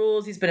House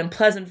Rules. He's been in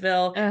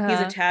Pleasantville. He's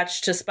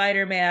attached to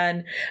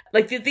Spider-Man.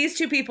 Like these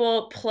two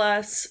people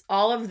plus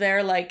all of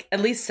their like at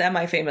least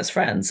semi-famous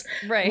friends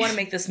want to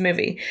make this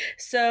movie.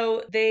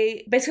 So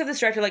they basically have this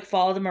director like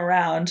follow them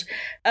around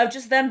of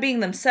just them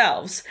being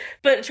themselves.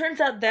 But it turns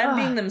out them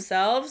being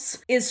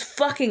themselves is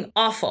fucking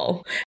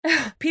awful.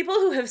 People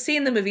who have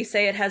seen the movie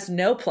say it has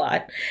no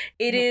plot.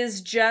 It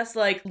is just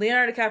like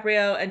Leonardo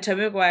DiCaprio and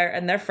Tobey Maguire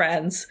and their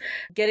friends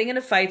getting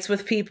into fights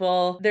with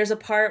people. There's a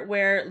part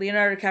where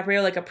Leonardo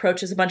DiCaprio like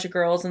approaches a bunch of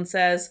girls and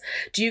says,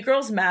 do you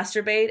girls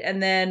masturbate?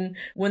 And then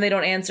when they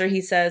don't answer,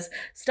 he says,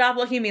 stop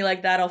looking at me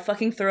like that. I'll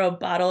fucking throw a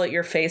bottle at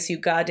your face, you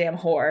goddamn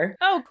whore.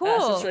 Oh, cool.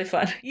 So it's really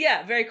fun.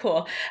 Yeah, very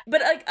cool.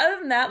 But like other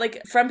than that,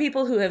 like from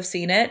people who have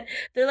seen it,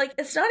 they're like,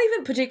 it's not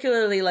even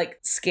particularly like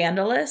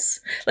scandalous.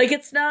 Like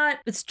it's not.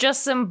 It's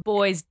just some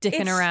boys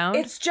dicking around.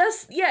 It's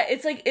just, yeah,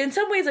 it's like in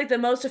some ways like the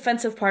most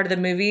offensive part of the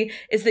movie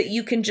is that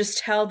you can just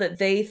tell that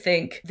they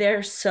think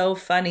they're so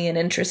funny and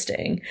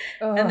interesting.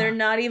 And they're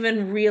not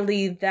even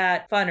really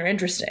that fun or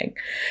interesting.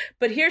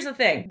 But here's the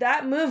thing.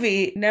 That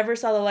movie never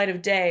saw the light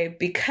of day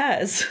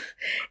because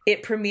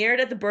it premiered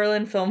at the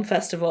Berlin Film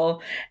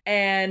Festival,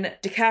 and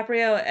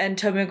DiCaprio and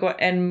Tobey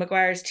and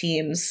Maguire's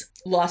teams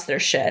lost their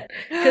shit.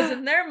 Because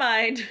in their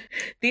mind,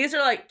 these are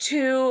like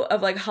two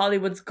of like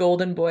Hollywood's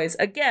golden boys.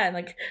 Again,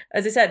 like,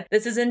 as I said,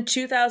 this is in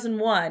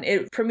 2001.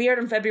 It premiered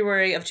in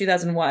February of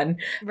 2001.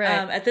 Right.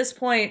 At this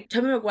point,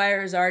 Tobey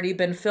Maguire has already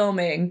been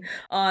filming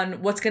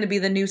on what's going to be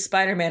the new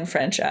Spider-Man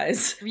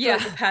franchise for Yeah.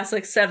 like, the past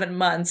like 7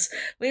 months.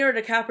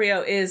 Leonardo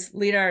DiCaprio is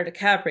Leonardo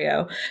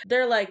DiCaprio.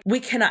 They're like, we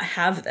cannot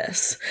have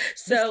this.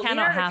 So This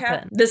cannot Leonardo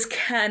happen. This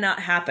cannot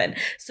happen.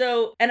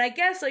 So, and I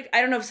guess like,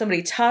 I don't know if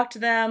somebody talked to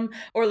them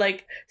or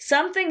like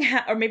something,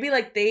 or maybe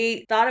like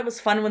they thought it was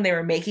fun when they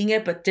were making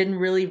it, but didn't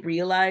really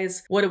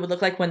realize what it would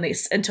look like when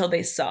until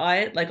they saw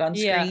it like on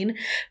Yeah. screen.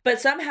 But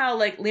somehow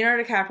like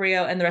Leonardo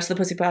DiCaprio and the rest of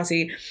the Pussy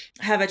Posse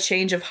have a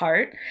change of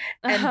heart,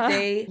 and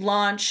they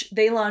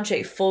launch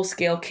a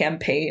full-scale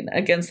campaign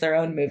against their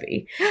own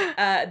movie.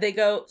 They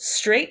go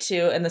straight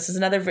to, and this is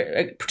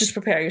another, just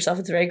prepare yourself,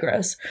 it's very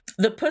gross.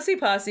 The Pussy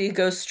Posse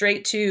goes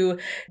straight to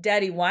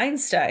Daddy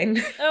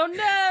Weinstein Oh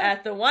no.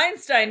 at the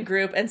Weinstein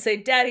Group and say,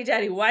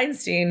 Daddy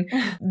Weinstein,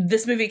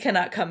 this movie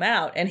cannot come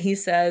out. And he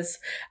says,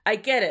 I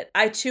get it.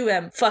 I too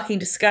am fucking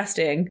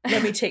disgusting.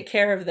 Let me take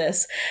care of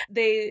this.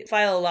 They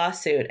file a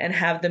lawsuit and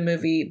have the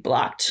movie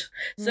blocked.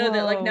 So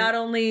that like Whoa. not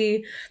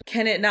only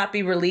can it not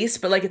be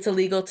released, but like it's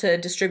illegal to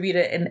distribute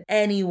it in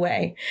any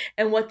way.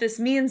 And what this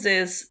means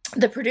is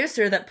the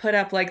producer that put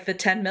up like the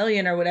 10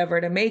 million or whatever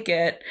to make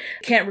it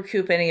can't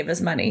recoup any of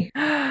his money.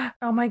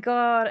 Oh my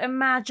god,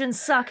 imagine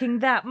sucking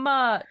that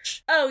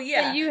much. Oh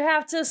yeah. That you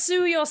have to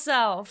sue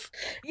yourself.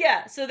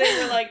 Yeah, so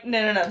they were like,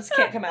 no, this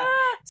can't come out.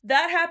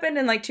 That happened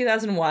in like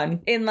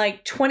 2001. In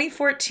like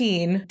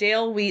 2014,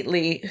 Dale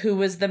Wheatley, who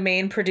was the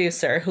main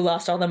producer who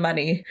lost all the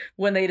money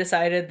when they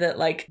decided that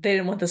like they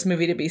didn't want this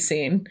movie to be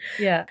seen.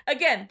 Yeah.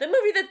 Again, the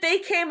movie that they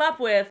came up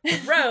with,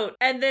 wrote,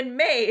 and then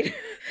made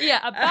Yeah,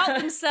 about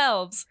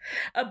themselves.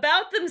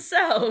 about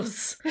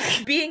themselves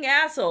being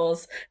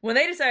assholes when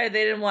they decided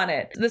they didn't want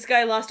it. This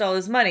guy lost all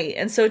his money.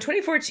 And so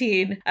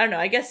 2014, I don't know,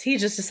 I guess he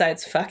just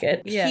decides, fuck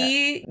it. Yeah.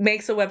 He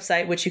makes a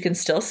website, which you can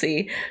still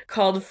see,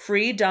 called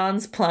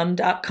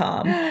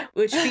freedonsplum.com,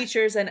 which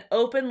features an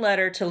open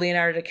letter to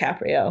Leonardo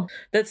DiCaprio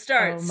that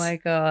starts, Oh my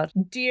god.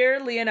 Dear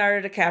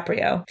Leonardo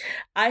DiCaprio,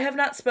 I have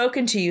not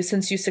spoken to you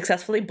since you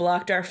successfully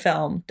blocked our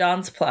film,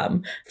 Don's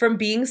Plum, from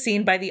being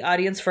seen by the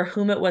audience for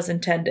whom it was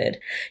intended.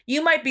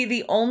 You might be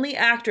the only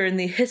actor in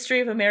the history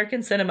of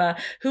American cinema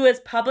who has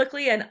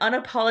publicly and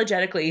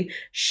unapologetically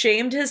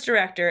shamed his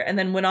director and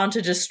then went on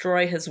to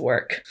destroy his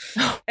work.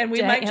 And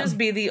we might Damn. just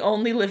be the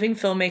only living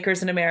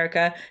filmmakers in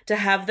America to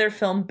have their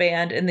film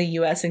banned in the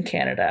US and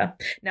Canada.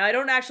 Now, I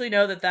don't actually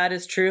know that that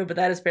is true, but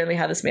that is apparently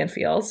how this man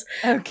feels.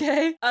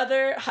 Okay.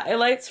 Other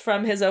highlights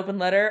from his open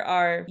letter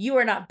are, you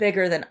are not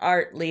bigger than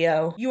art,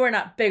 Leo. You are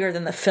not bigger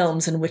than the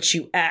films in which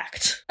you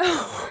act.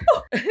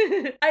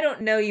 I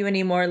don't know you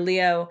anymore,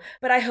 Leo,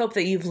 but I hope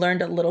that you've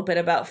learned a little bit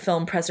about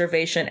film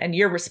preservation and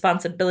your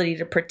responsibility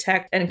to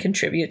protect and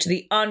contribute to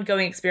the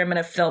ongoing experiment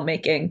of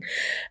filmmaking.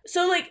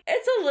 So, like,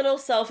 it's a little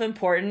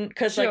self-important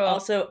because, like, Sure.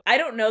 also, I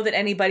don't know that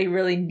anybody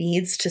really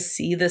needs to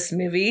see this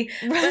movie,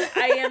 but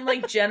I am,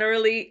 like,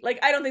 generally, like,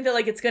 I don't think that,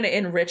 like, it's going to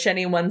enrich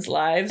anyone's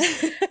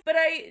lives, but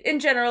I, in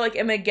general, like,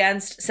 am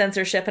against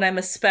censorship, and I'm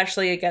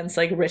especially against,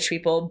 like, rich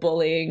people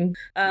bullying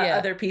Yeah.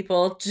 other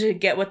people to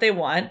get what they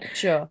want.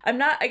 Sure. I'm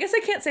not, I guess I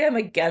can't say I'm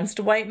against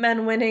white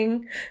men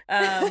winning.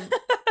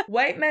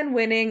 White men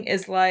winning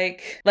is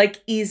like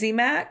Easy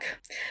Mac.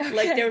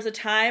 Like, Okay. there was a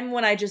time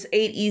when I just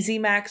ate Easy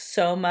Mac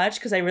so much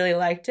because I really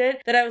liked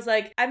it that I was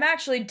like, I'm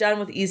actually done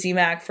with Easy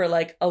Mac for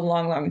like a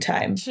long, long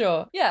time.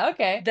 Sure. Yeah,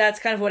 okay. That's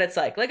kind of what it's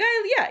like. Like,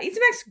 Easy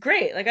Mac's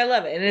great. Like, I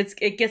love it. And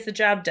it gets the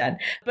job done.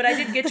 But I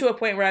did get to a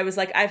point where I was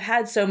like, I've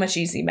had so much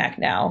Easy Mac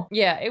now.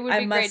 Yeah, it would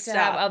I be great must to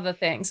have stop. other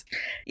things.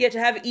 Yeah, to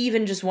have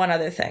even just one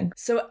other thing.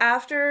 So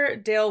after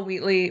Dale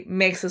Wheatley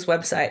makes this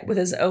website with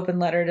his open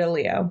letter to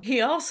Leo,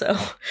 he also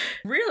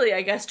really,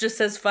 I guess, just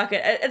says fuck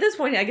it. At this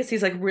point, I guess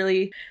he's like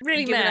really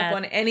given mad. up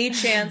on any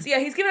chance. Yeah,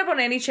 he's given up on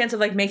any chance of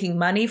like making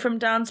money from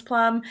Don's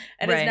Plum,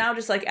 and Right. is now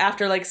just like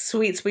after like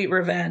sweet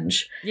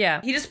revenge.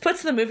 Yeah. He just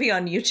puts the movie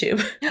on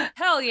YouTube.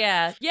 Hell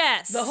yeah.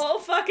 Yes. The whole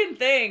fucking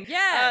thing.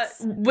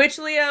 Yes. Which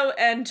Leo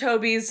and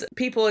Toby's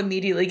people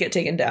immediately get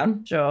taken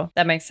down. Sure.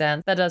 That makes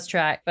sense. That does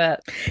track,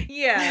 but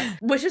Yeah,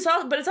 which is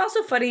all, but it's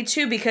also funny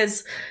too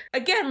because,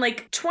 again,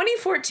 like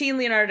 2014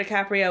 Leonardo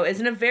DiCaprio is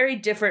in a very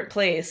different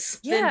place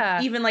Yeah.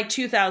 than even like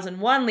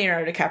 2001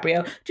 Leonardo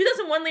DiCaprio.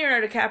 2001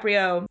 Leonardo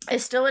DiCaprio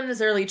is still in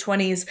his early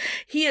 20s.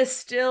 He is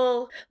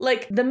still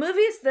like the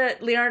movies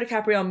that Leonardo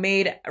DiCaprio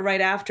made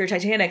right after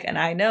Titanic, and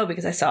I know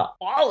because I saw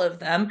all of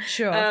them.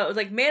 sure. It was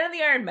like Man in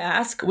the Iron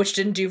Mask, which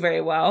didn't do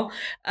very well.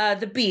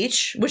 The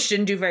Beach, which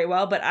didn't do very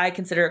well, but I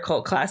consider a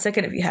cult classic.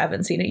 And if you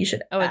haven't seen it, you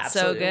should Oh, it's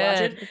so absolutely watch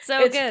good. it. It's so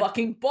It's good.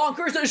 fucking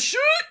bonkers as shit.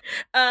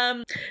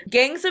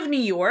 Gangs of New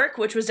York,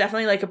 which was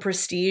definitely like a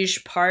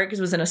prestige part because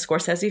it was in a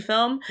Scorsese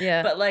film.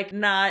 Yeah. But like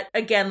not,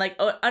 again, like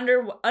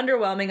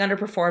underwhelming,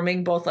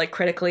 underperforming, both like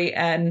critically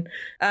and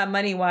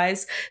money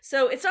wise.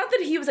 So it's not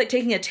that he was like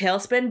taking a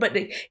tailspin, but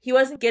he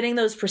wasn't getting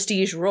those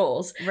prestige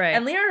roles. Right.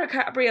 And Leonardo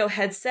DiCaprio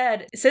had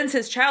said since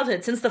his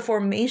childhood, since the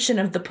formation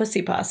of the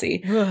Pussy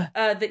Posse,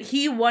 that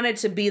he wanted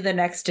to be the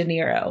next De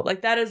Niro.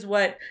 Like that is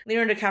what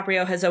Leonardo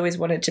DiCaprio has always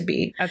wanted to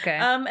be. Okay.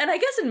 And I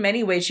guess in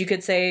many ways you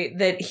could say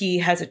that he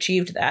has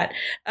achieved that.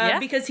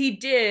 Because he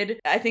did,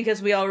 I think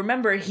as we all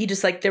remember, he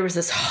just like, there was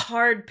this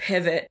hard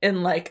pivot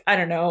in like, I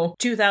don't know,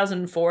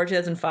 2004,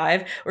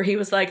 2005, where he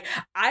was like,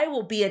 I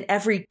will be in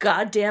every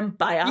goddamn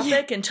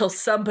biopic until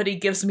somebody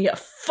gives me a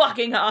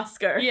fucking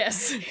Oscar.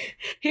 Yes.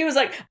 He was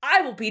like,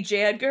 I will be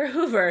J. Edgar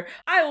Hoover.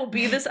 I will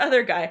be this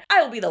other guy.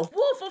 I will be the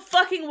Wolf of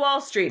fucking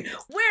Wall Street.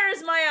 Where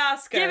is my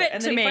Oscar? Give it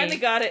and to then me. He finally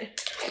got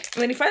it.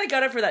 And then he finally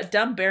got it for that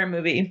dumb bear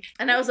movie.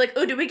 And I was like,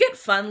 oh, did we get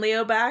Fun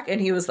Leo back?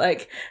 And he was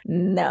like,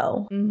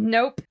 no.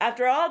 Nope.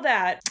 After all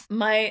that,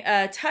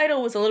 my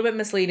title was a little bit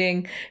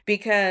misleading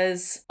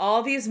because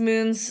all these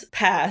moons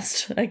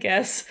passed, I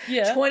guess.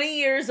 Yeah. 20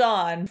 years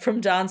on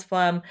from Don's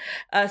Plum,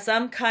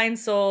 some kind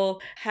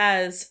soul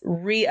has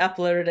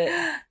re-uploaded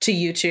it to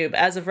YouTube.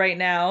 As of right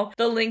now,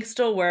 the link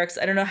still works.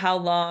 I don't know how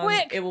long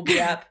Quick. it will be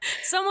up.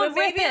 Someone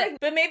rip it.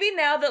 But maybe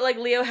now that like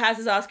Leo has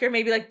his Oscar,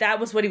 maybe like that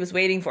was what he was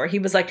waiting for. He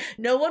was like,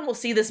 no one will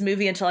see this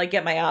movie until I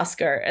get my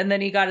Oscar. And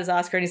then he got his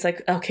Oscar and he's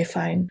like, okay,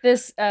 fine.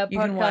 This You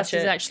can watch podcast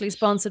is it. actually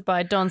sponsored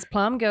by Don's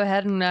Plum. Go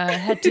ahead and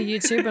head to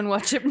YouTube and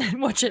watch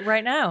it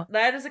right now.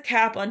 That is a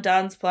cap on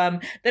Don's Plum.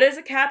 That is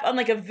a cap on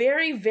like a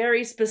very,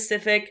 very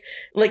specific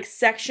like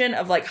section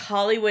of like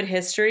Hollywood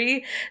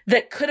history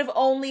that could have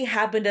only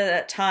happened at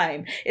that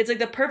time. It's like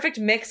the perfect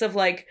mix of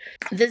like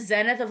the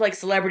zenith of like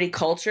celebrity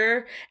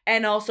culture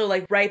and also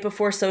like right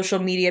before social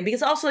media.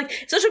 Because also like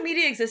if social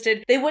media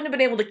existed, they wouldn't have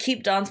been able to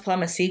keep Don's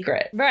Plum a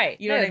secret. Right.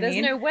 You know what I there's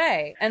mean? no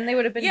way. And they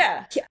would have been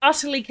Yeah.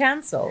 utterly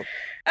cancelled.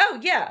 Oh,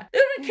 yeah.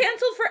 It would have been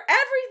canceled for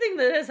everything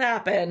that has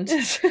happened.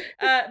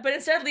 But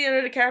instead,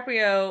 Leonardo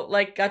DiCaprio,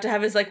 like, got to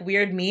have his, like,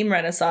 weird meme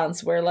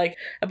renaissance where, like,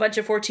 a bunch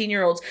of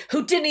 14-year-olds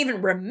who didn't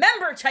even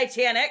remember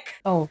Titanic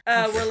Oh.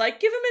 were like,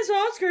 give him his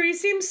Oscar. He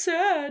seems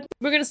sad.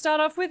 We're going to start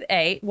off with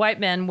 8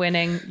 white men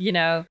winning,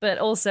 but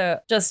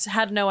also just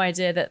had no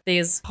idea that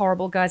these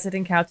horrible guys had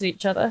encountered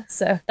each other.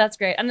 So that's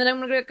great. And then I'm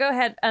going to go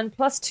ahead and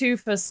 +2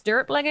 for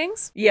stirrup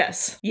leggings.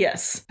 Yes.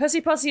 Yes.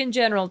 Pussy Posse in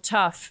general,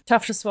 tough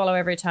to swallow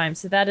every time.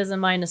 So that is a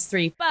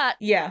 -3. But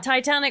Yeah.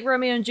 Titanic,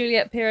 Romeo and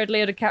Juliet period,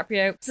 Leo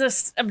DiCaprio,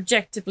 just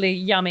objectively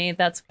yummy.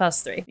 That's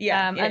 +3.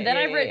 Yeah, And then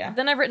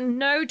I've written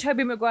no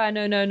Tobey Maguire,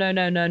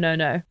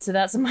 no. So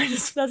that's a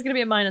minus. That's gonna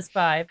be a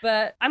 -5.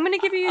 But I'm gonna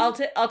give you.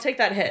 I'll take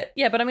that hit.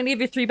 Yeah, but I'm gonna give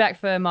you 3 back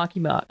for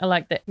Marky Mark. I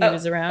like that he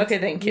was around. okay,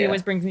 thank He you.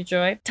 always brings me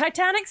joy.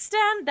 Titanic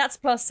stand, that's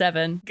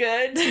 +7.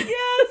 Good.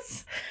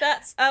 Yes.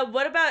 That's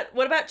What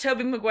about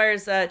Tobey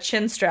Maguire's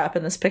chin strap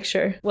in this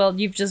picture? well,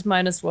 you've just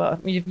minus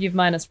what? You've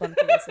minus 1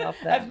 for yourself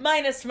there. I've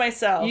minused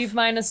myself. You've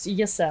minus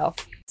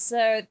yourself.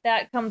 So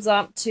that comes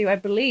up to, I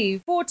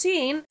believe,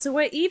 14. So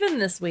we're even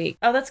this week.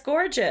 Oh, that's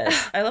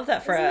gorgeous. I love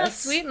that for Isn't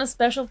us. that sweet and a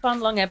special fun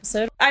long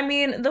episode? I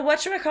mean, the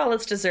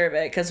whatchamacallits deserve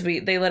it because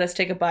they let us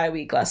take a bye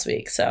week last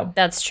week. So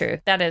That's true.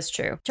 That is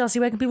true. Chelsea,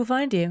 where can people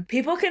find you?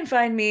 people can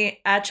find me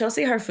at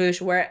Chelsea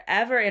Harfouche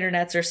wherever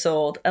internets are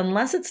sold,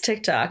 unless it's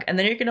TikTok. And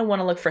then you're going to want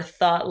to look for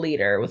Thought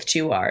Leader with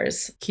 2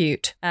 R's.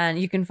 Cute. And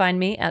you can find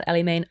me at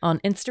Ellie Main on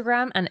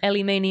Instagram and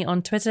Ellie Maney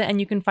on Twitter.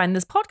 And you can find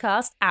this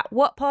podcast at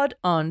WhatPod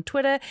on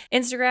Twitter,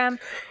 Instagram,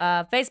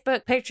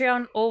 Facebook,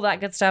 Patreon, all that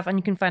good stuff. And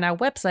you can find our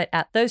website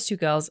at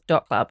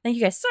those2girls.club. Thank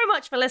you guys so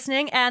much for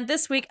listening. And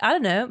this week, I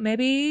don't know,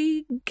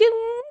 maybe you'll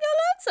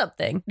learn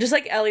something. Just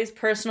like Ellie's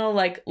personal,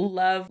 like,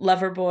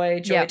 lover boy,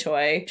 joy Yep.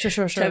 toy.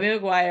 Sure. Tobey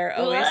Maguire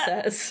always Blah.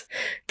 says.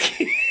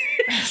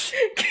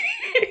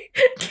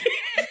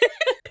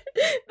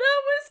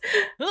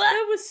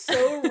 That was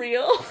so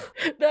real.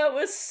 That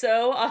was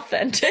so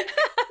authentic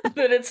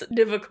that it's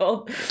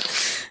difficult.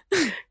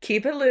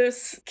 Keep it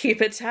loose.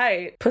 Keep it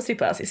tight. Pussy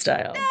Posse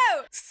style.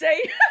 No!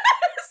 Say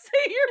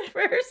your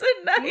prayers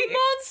at night.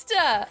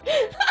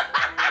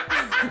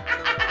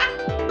 Monster!